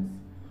generations.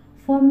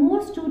 For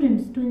more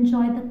students to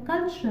enjoy the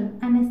cultural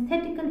and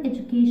aesthetical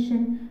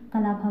education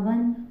Kala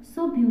Bhavan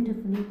so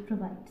beautifully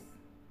provides.